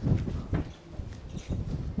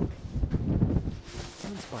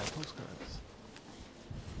 Let's buy postcards.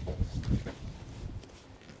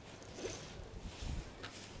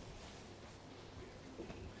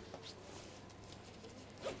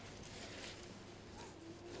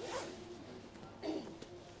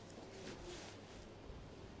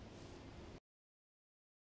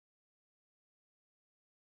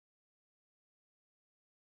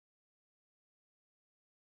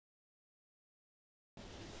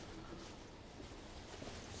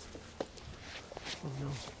 Oh no.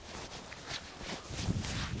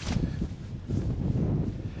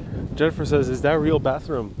 Jennifer says, is that a real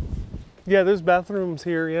bathroom? Yeah, there's bathrooms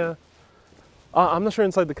here, yeah. I'm not sure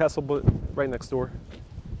inside the castle, but right next door.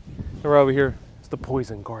 And right over here, it's the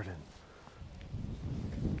poison garden.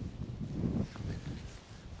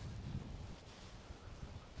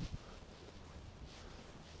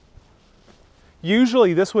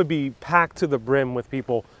 Usually this would be packed to the brim with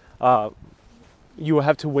people. You will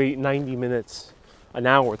have to wait 90 minutes, an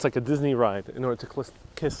hour. It's like a Disney ride in order to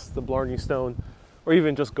kiss the Blarney Stone, or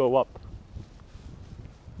even just go up.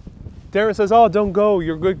 Darren says, oh, don't go,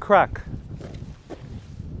 you're good crack.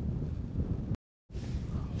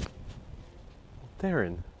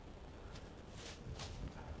 iron.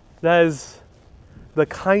 That is the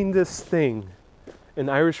kindest thing an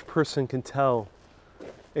Irish person can tell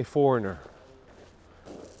a foreigner,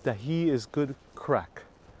 that he is good crack.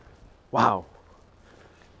 Wow.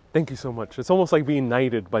 Thank you so much. It's almost like being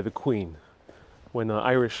knighted by the Queen when an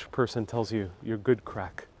Irish person tells you you're good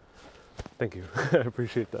crack. Thank you. I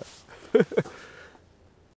appreciate that.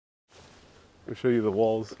 I'll show you the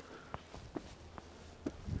walls.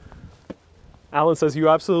 Alan says you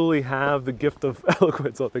absolutely have the gift of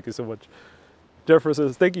eloquence. Oh, thank you so much. Jennifer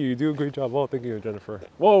says, thank you. You do a great job. Oh, thank you, Jennifer.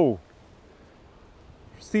 Whoa.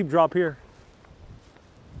 Steep drop here.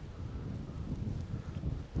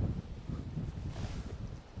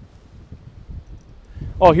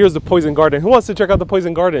 Oh, here's the poison garden. Who wants to check out the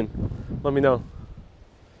poison garden? Let me know.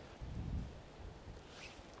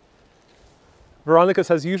 Veronica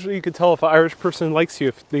says, usually you can tell if an Irish person likes you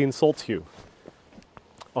if they insult you.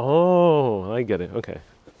 Oh, I get it. Okay.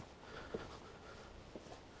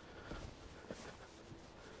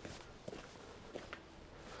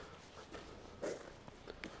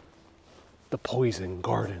 The poison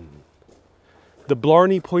garden. The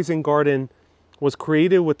Blarney Poison Garden was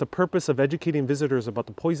created with the purpose of educating visitors about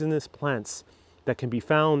the poisonous plants that can be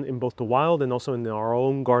found in both the wild and also in our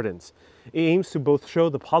own gardens. It aims to both show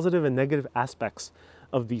the positive and negative aspects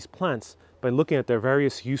of these plants by looking at their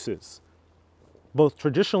various uses, both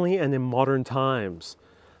traditionally and in modern times.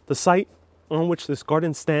 The site on which this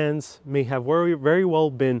garden stands may have very well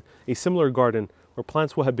been a similar garden where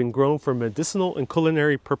plants would have been grown for medicinal and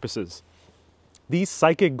culinary purposes. These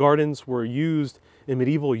psychic gardens were used in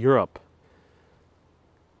medieval Europe.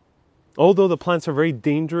 Although the plants are very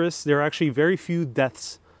dangerous, there are actually very few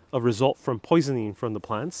deaths of result from poisoning from the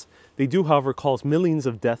plants. They do, however, cause millions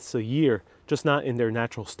of deaths a year, just not in their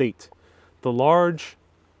natural state. The large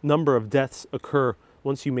number of deaths occur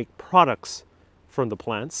once you make products from the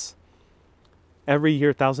plants. Every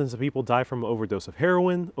year, thousands of people die from an overdose of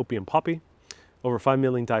heroin, opium poppy. Over 5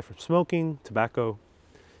 million die from smoking, tobacco,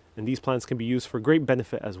 and these plants can be used for great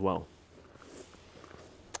benefit as well.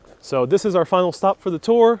 So this is our final stop for the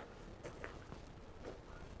tour.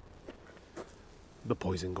 The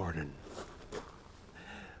poison garden.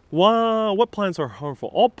 Wow, what plants are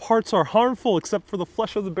harmful? All parts are harmful except for the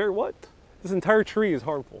flesh of the bear. What? This entire tree is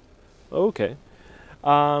harmful. Okay.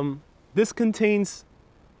 This contains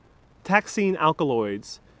taxine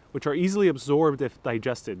alkaloids, which are easily absorbed if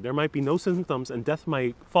digested. There might be no symptoms and death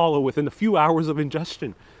might follow within a few hours of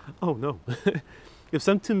ingestion. Oh no. If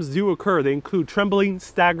symptoms do occur, they include trembling,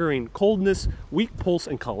 staggering, coldness, weak pulse,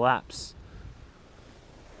 and collapse.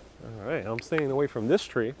 All right, I'm staying away from this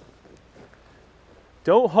tree.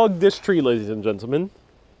 Don't hug this tree, ladies and gentlemen.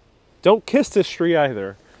 Don't kiss this tree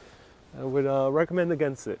either. I would recommend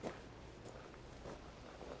against it.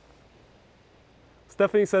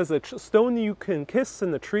 Stephanie says, the stone you can kiss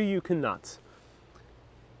and the tree you cannot.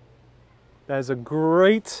 That is a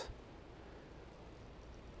great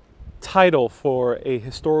title for a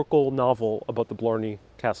historical novel about the Blarney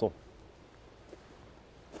Castle.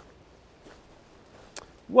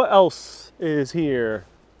 What else is here?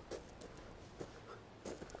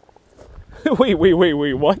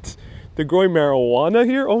 Wait, what? They're growing marijuana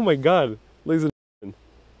here? Oh my god, ladies and gentlemen.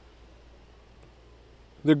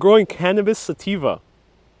 They're growing cannabis sativa.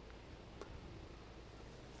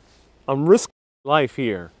 I'm risking life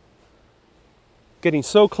here. Getting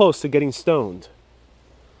so close to getting stoned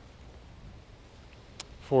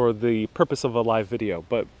for the purpose of a live video.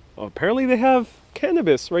 But apparently they have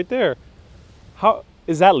cannabis right there. How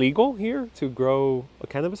is that legal here to grow a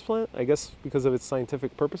cannabis plant? I guess because of its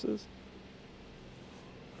scientific purposes.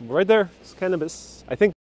 Right there, it's cannabis. I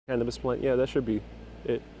think cannabis plant. Yeah, that should be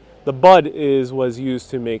it. The bud was used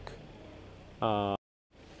to make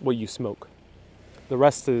what you smoke. The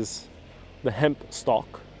rest is the hemp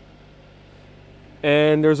stalk.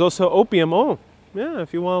 And there's also opium. Oh, yeah,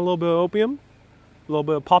 if you want a little bit of opium, a little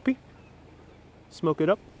bit of poppy, smoke it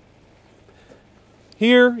up.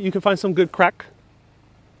 Here you can find some good crack,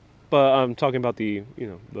 but I'm talking about the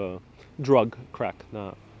the drug crack,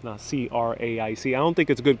 not C-R-A-I-C. I don't think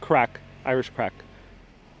it's good crack, Irish crack,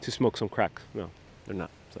 to smoke some crack. No, they're not.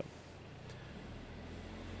 So.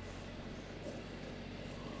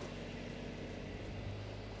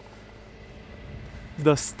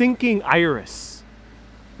 The stinking iris.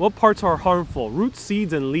 What parts are harmful? Roots,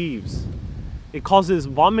 seeds, and leaves. It causes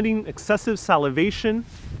vomiting, excessive salivation.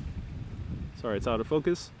 Sorry, it's out of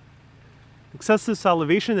focus. Excessive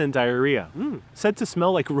salivation and diarrhea. Said to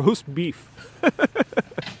smell like roast beef.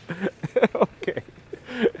 Okay.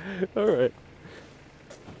 All right.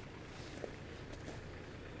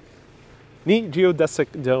 Neat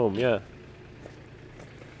geodesic dome, yeah.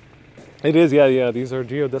 It is, yeah, yeah. These are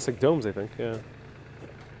geodesic domes, I think, yeah.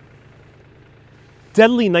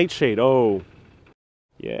 Deadly nightshade, oh.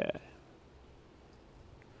 Yeah.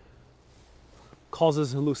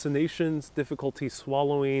 Causes hallucinations, difficulty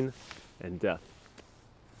swallowing, and death.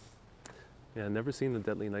 Yeah, I've never seen the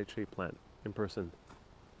deadly nightshade plant in person.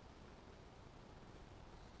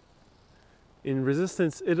 In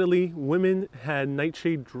Resistance, Italy, women had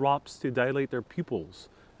nightshade drops to dilate their pupils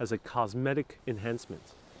as a cosmetic enhancement.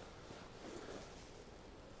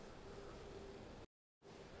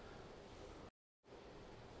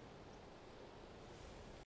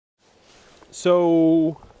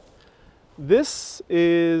 So this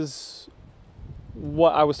is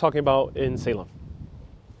what I was talking about in Salem.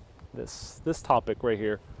 This topic right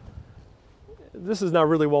here. This is not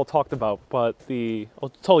really well talked about, but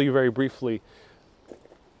I'll tell you very briefly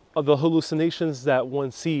of the hallucinations that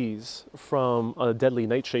one sees from a deadly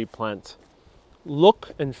nightshade plant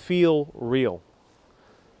look and feel real.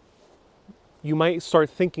 You might start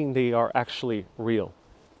thinking they are actually real,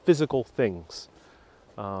 physical things.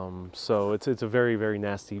 So it's a very, very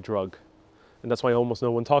nasty drug. And that's why almost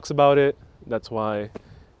no one talks about it. That's why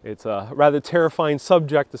it's a rather terrifying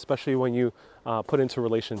subject, especially when you put into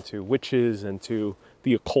relation to witches and to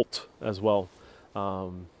the occult as well.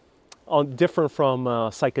 Different from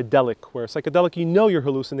psychedelic, where psychedelic, you know you're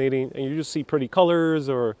hallucinating and you just see pretty colors,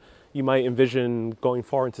 or you might envision going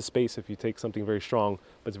far into space if you take something very strong,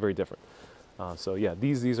 but it's very different. So yeah,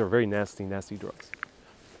 these are very nasty, nasty drugs.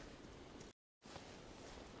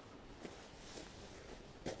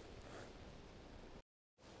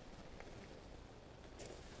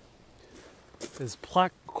 Is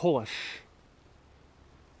plaque Kolish.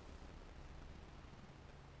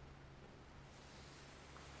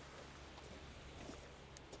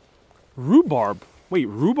 Rhubarb. Wait,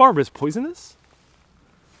 rhubarb is poisonous?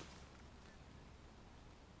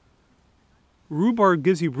 Rhubarb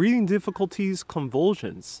gives you breathing difficulties,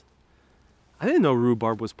 convulsions. I didn't know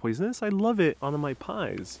rhubarb was poisonous. I love it on my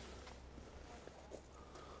pies.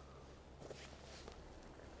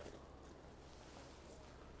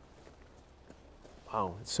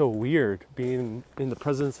 Wow, it's so weird being in the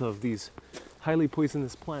presence of these highly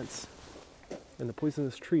poisonous plants and the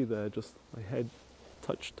poisonous tree that just my head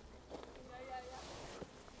touched.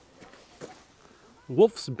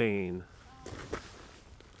 Wolf's bane.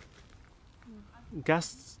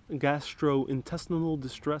 Gastrointestinal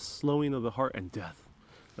distress, slowing of the heart, and death.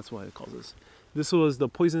 That's why it calls this. This was the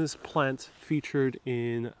poisonous plant featured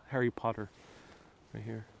in Harry Potter, right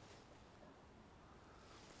here.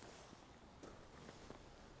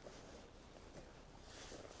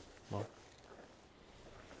 Well,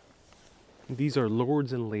 these are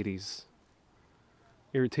lords and ladies.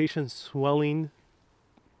 Irritation, swelling,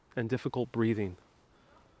 and difficult breathing.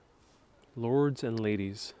 Lords and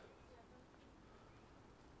ladies.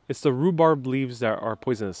 It's the rhubarb leaves that are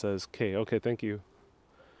poisonous, says Kay. Okay, thank you.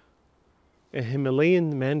 A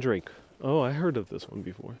Himalayan mandrake. Oh, I heard of this one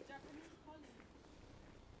before.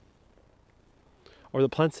 Or the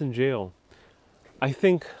plants in jail. I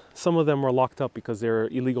think some of them are locked up because they're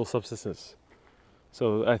illegal substances.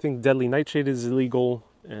 So I think deadly nightshade is illegal,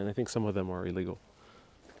 and I think some of them are illegal.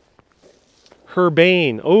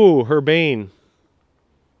 Herbane. Oh, herbane.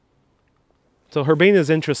 So herbane is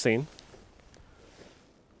interesting.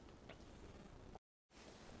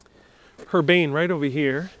 Herbane right over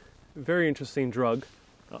here. Very interesting drug.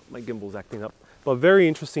 Oh, my gimbal's acting up. But very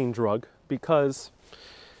interesting drug because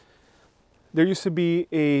there used to be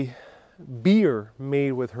a beer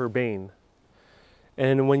made with herbane.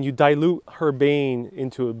 And when you dilute herbane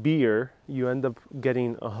into a beer, you end up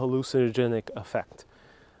getting a hallucinogenic effect.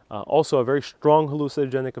 Also a very strong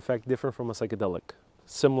hallucinogenic effect, different from a psychedelic.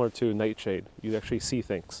 Similar to nightshade, you actually see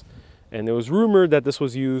things. And it was rumored that this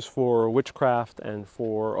was used for witchcraft and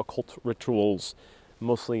for occult rituals,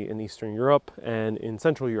 mostly in Eastern Europe and in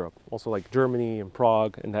Central Europe, also like Germany and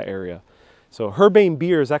Prague and that area. So herbane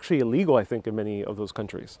beer is actually illegal, I think, in many of those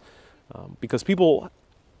countries. Because people,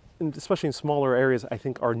 especially in smaller areas, I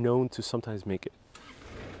think are known to sometimes make it.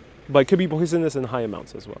 But it could be poisonous in high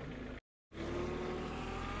amounts as well.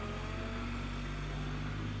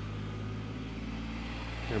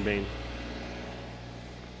 Herbane.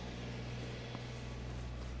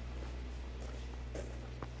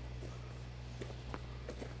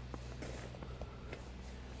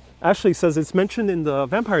 Ashley says it's mentioned in the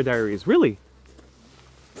Vampire Diaries. Really?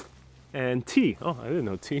 And tea. Oh, I didn't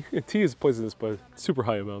know tea. Tea is poisonous, but super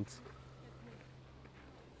high amounts.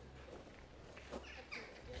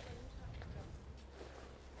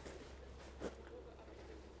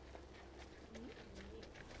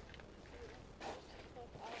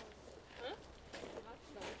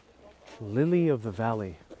 Lily of the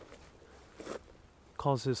Valley.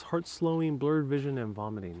 Causes heart-slowing, blurred vision, and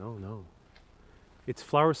vomiting. Oh no. Its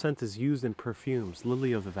flower scent is used in perfumes.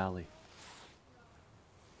 Lily of the Valley.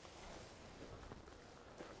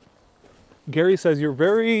 Gary says you're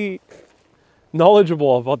very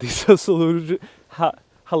knowledgeable about these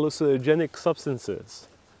hallucinogenic substances.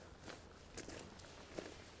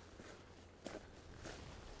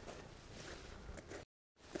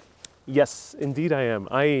 Yes, indeed I am.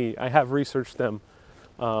 I have researched them.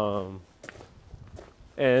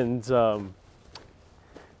 It's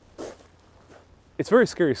very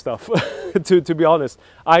scary stuff, to be honest.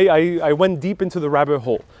 I went deep into the rabbit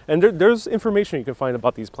hole. And there's information you can find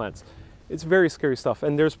about these plants. It's very scary stuff.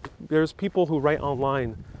 And there's people who write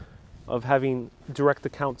online of having direct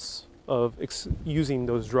accounts of using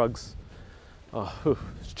those drugs.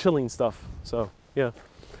 It's chilling stuff. So, yeah.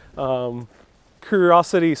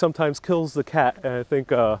 Curiosity sometimes kills the cat. And I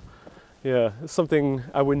think, yeah, it's something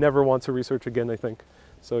I would never want to research again, I think.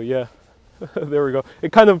 So, yeah. There we go.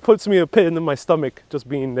 It kind of puts me a pit in my stomach just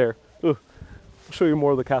being there. Ugh. I'll show you more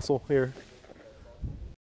of the castle here.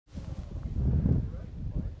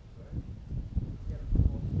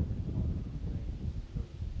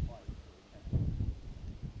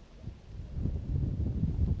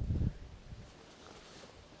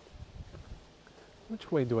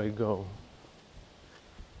 Which way do I go?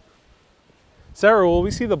 Sarah, will we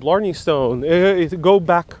see the Blarney stone? Go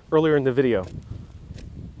back earlier in the video.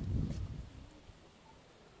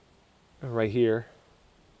 Right here.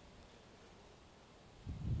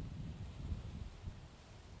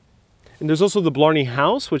 And there's also the Blarney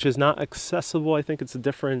house, which is not accessible. I think it's a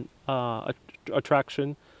different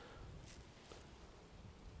attraction.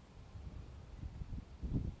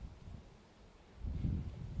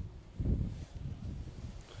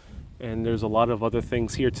 And there's a lot of other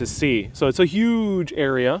things here to see. So it's a huge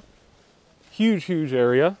area. Huge, huge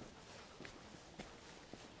area.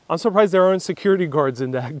 I'm surprised there aren't security guards in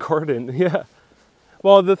that garden. Yeah.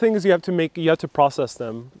 Well, the thing is you have to process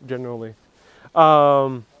them generally.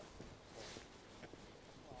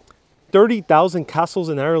 30,000 castles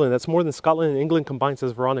in Ireland. That's more than Scotland and England combined,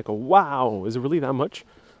 says Veronica. Wow, is it really that much?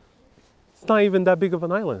 It's not even that big of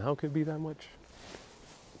an island. How could it be that much?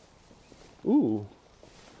 Ooh,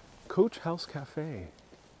 Coach House Cafe.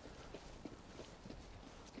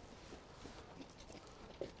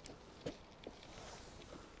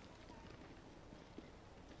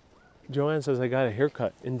 Joanne says, I got a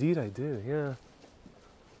haircut. Indeed I did, yeah.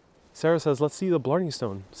 Sarah says, let's see the Blarney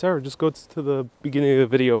stone. Sarah, just go to the beginning of the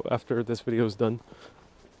video after this video is done.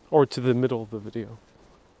 Or to the middle of the video.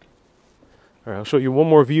 Alright, I'll show you one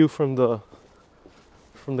more view from the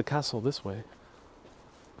castle this way.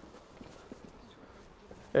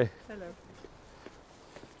 Hey. Hello.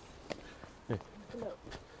 Hey. Hello.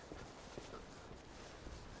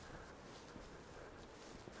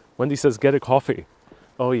 Wendy says, get a coffee.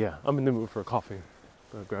 Oh yeah, I'm in the mood for a coffee. I'm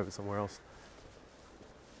gonna grab it somewhere else.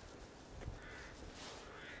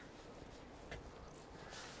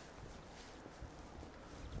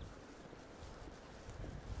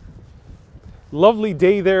 Lovely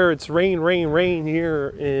day there. It's rain, rain, rain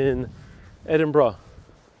here in Edinburgh.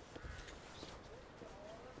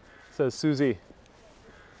 Says Susie.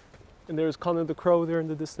 And there's Connor the Crow there in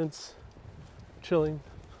the distance, chilling.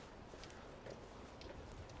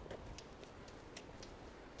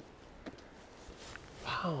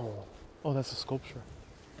 Wow. Oh, that's a sculpture.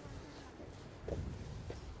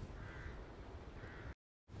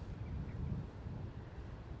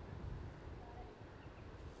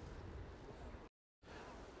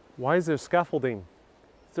 Why is there scaffolding?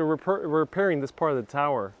 They're repairing this part of the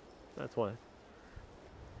tower. That's why.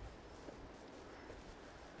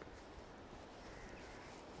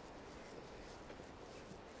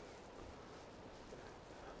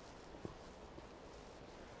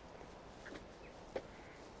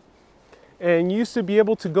 And you used to be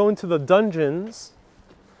able to go into the dungeons,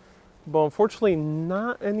 but unfortunately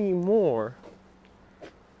not anymore.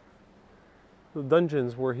 The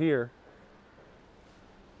dungeons were here.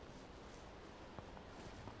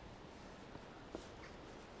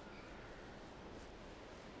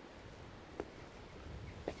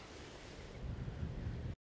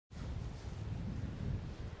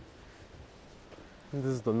 And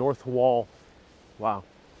this is the north wall. Wow.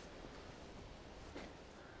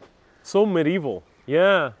 So medieval.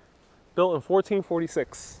 Yeah. Built in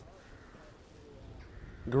 1446.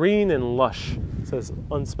 Green and lush, says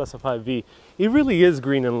unspecified V. It really is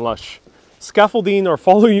green and lush. Scaffolding are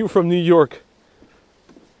following you from New York.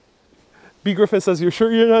 B. Griffin says, you're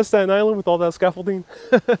sure you're not Staten Island with all that scaffolding?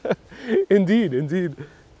 Indeed, indeed.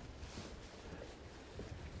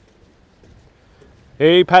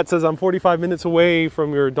 Hey, Pat says I'm 45 minutes away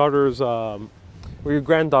from your daughter's, or your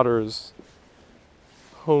granddaughter's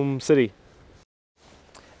home city.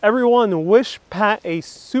 Everyone, wish Pat a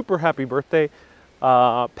super happy birthday.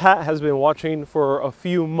 Pat has been watching for a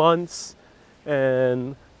few months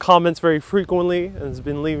and comments very frequently and has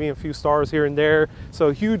been leaving a few stars here and there. So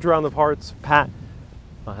a huge round of hearts. Pat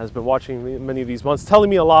has been watching many of these months, telling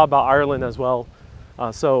me a lot about Ireland as well.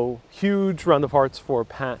 So huge round of hearts for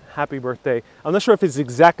Pat. Happy birthday. I'm not sure if it's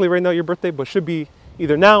exactly right now your birthday, but should be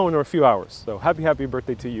either now or a few hours. So happy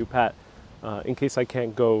birthday to you, Pat, in case I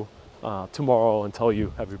can't go tomorrow and tell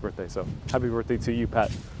you happy birthday. So happy birthday to you, Pat.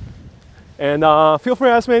 And feel free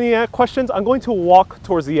to ask me any questions. I'm going to walk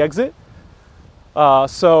towards the exit.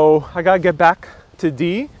 So I gotta get back to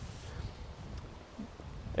D.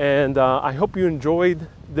 And I hope you enjoyed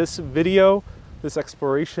this video, this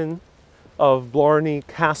exploration of Blarney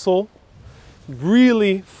Castle.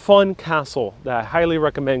 Really fun castle that I highly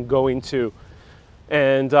recommend going to.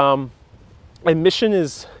 And admission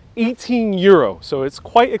is €18, so it's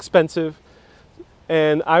quite expensive.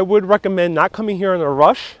 And I would recommend not coming here in a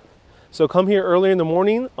rush. So come here early in the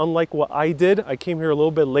morning, unlike what I did. I came here a little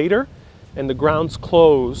bit later and the grounds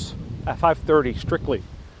close at 5:30 strictly.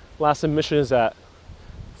 Last admission is at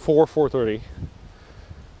 4:30.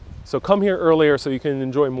 So come here earlier so you can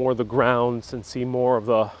enjoy more of the grounds and see more of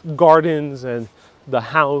the gardens and the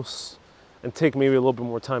house and take maybe a little bit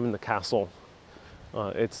more time in the castle.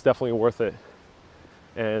 It's definitely worth it.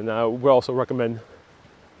 And we also recommend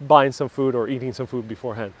buying some food or eating some food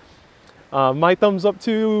beforehand. My thumbs up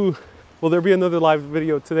to, will there be another live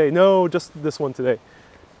video today? No, just this one today.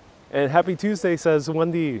 And happy Tuesday, says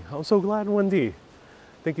Wendy. I'm so glad, Wendy.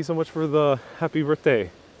 Thank you so much for the happy birthday.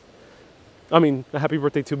 I mean, a happy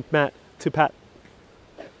birthday to Pat.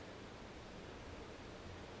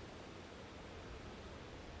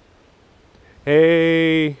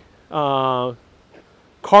 Hey,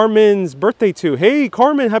 Carmen's birthday too. Hey,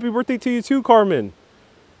 Carmen, happy birthday to you too, Carmen.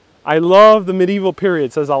 I love the medieval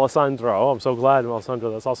period, says Alessandro. Oh, I'm so glad,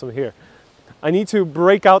 Alessandro. That's awesome to hear. I need to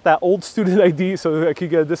break out that old student ID so that I could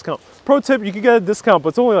get a discount. Pro tip, you could get a discount, but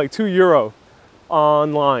it's only like €2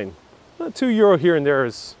 online. €2 here and there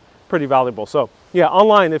is pretty valuable. So yeah,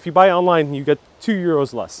 online, if you buy online, you get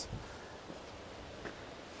 €2 less.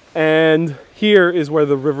 And here is where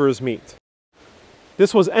the rivers meet.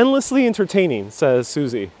 This was endlessly entertaining, says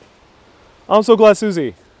Susie. I'm so glad,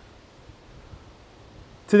 Susie.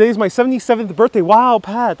 Today's my 77th birthday. Wow,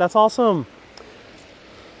 Pat, that's awesome.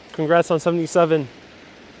 Congrats on 77.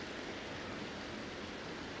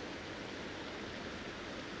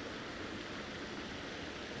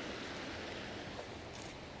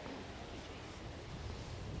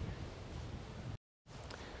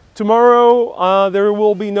 Tomorrow, there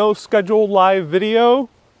will be no scheduled live video.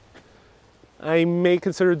 I may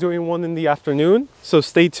consider doing one in the afternoon, so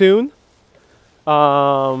stay tuned.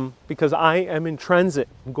 Because I am in transit.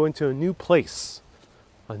 I'm going to a new place,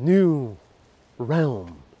 a new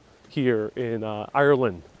realm here in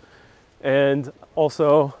Ireland. And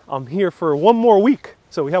also, I'm here for one more week.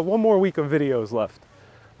 So we have one more week of videos left.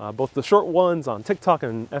 Both the short ones on TikTok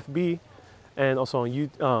and FB, and also on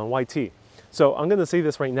YT. So I'm gonna say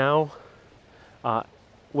this right now.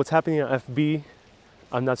 What's happening on FB,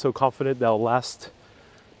 I'm not so confident that'll last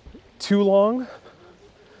too long.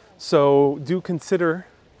 So do consider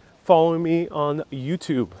following me on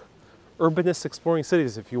YouTube, Urbanist Exploring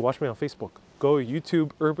Cities. If you watch me on Facebook, go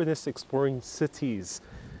YouTube, Urbanist Exploring Cities.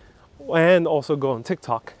 And also go on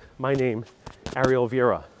TikTok, my name, Ariel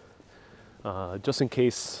Vieira. Just in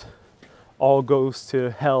case all goes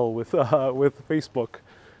to hell with Facebook,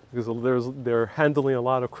 because they're handling a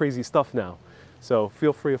lot of crazy stuff now. So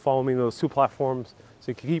feel free to follow me on those two platforms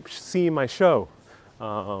so you can keep seeing my show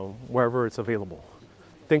wherever it's available.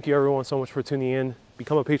 Thank you everyone so much for tuning in.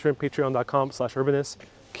 Become a patron, patreon.com/urbanist.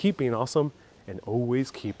 Keep being awesome and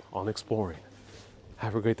always keep on exploring.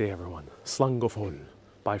 Have a great day, everyone. Slangofol.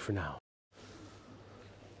 Bye for now.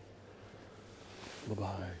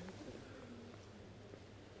 Bye-bye.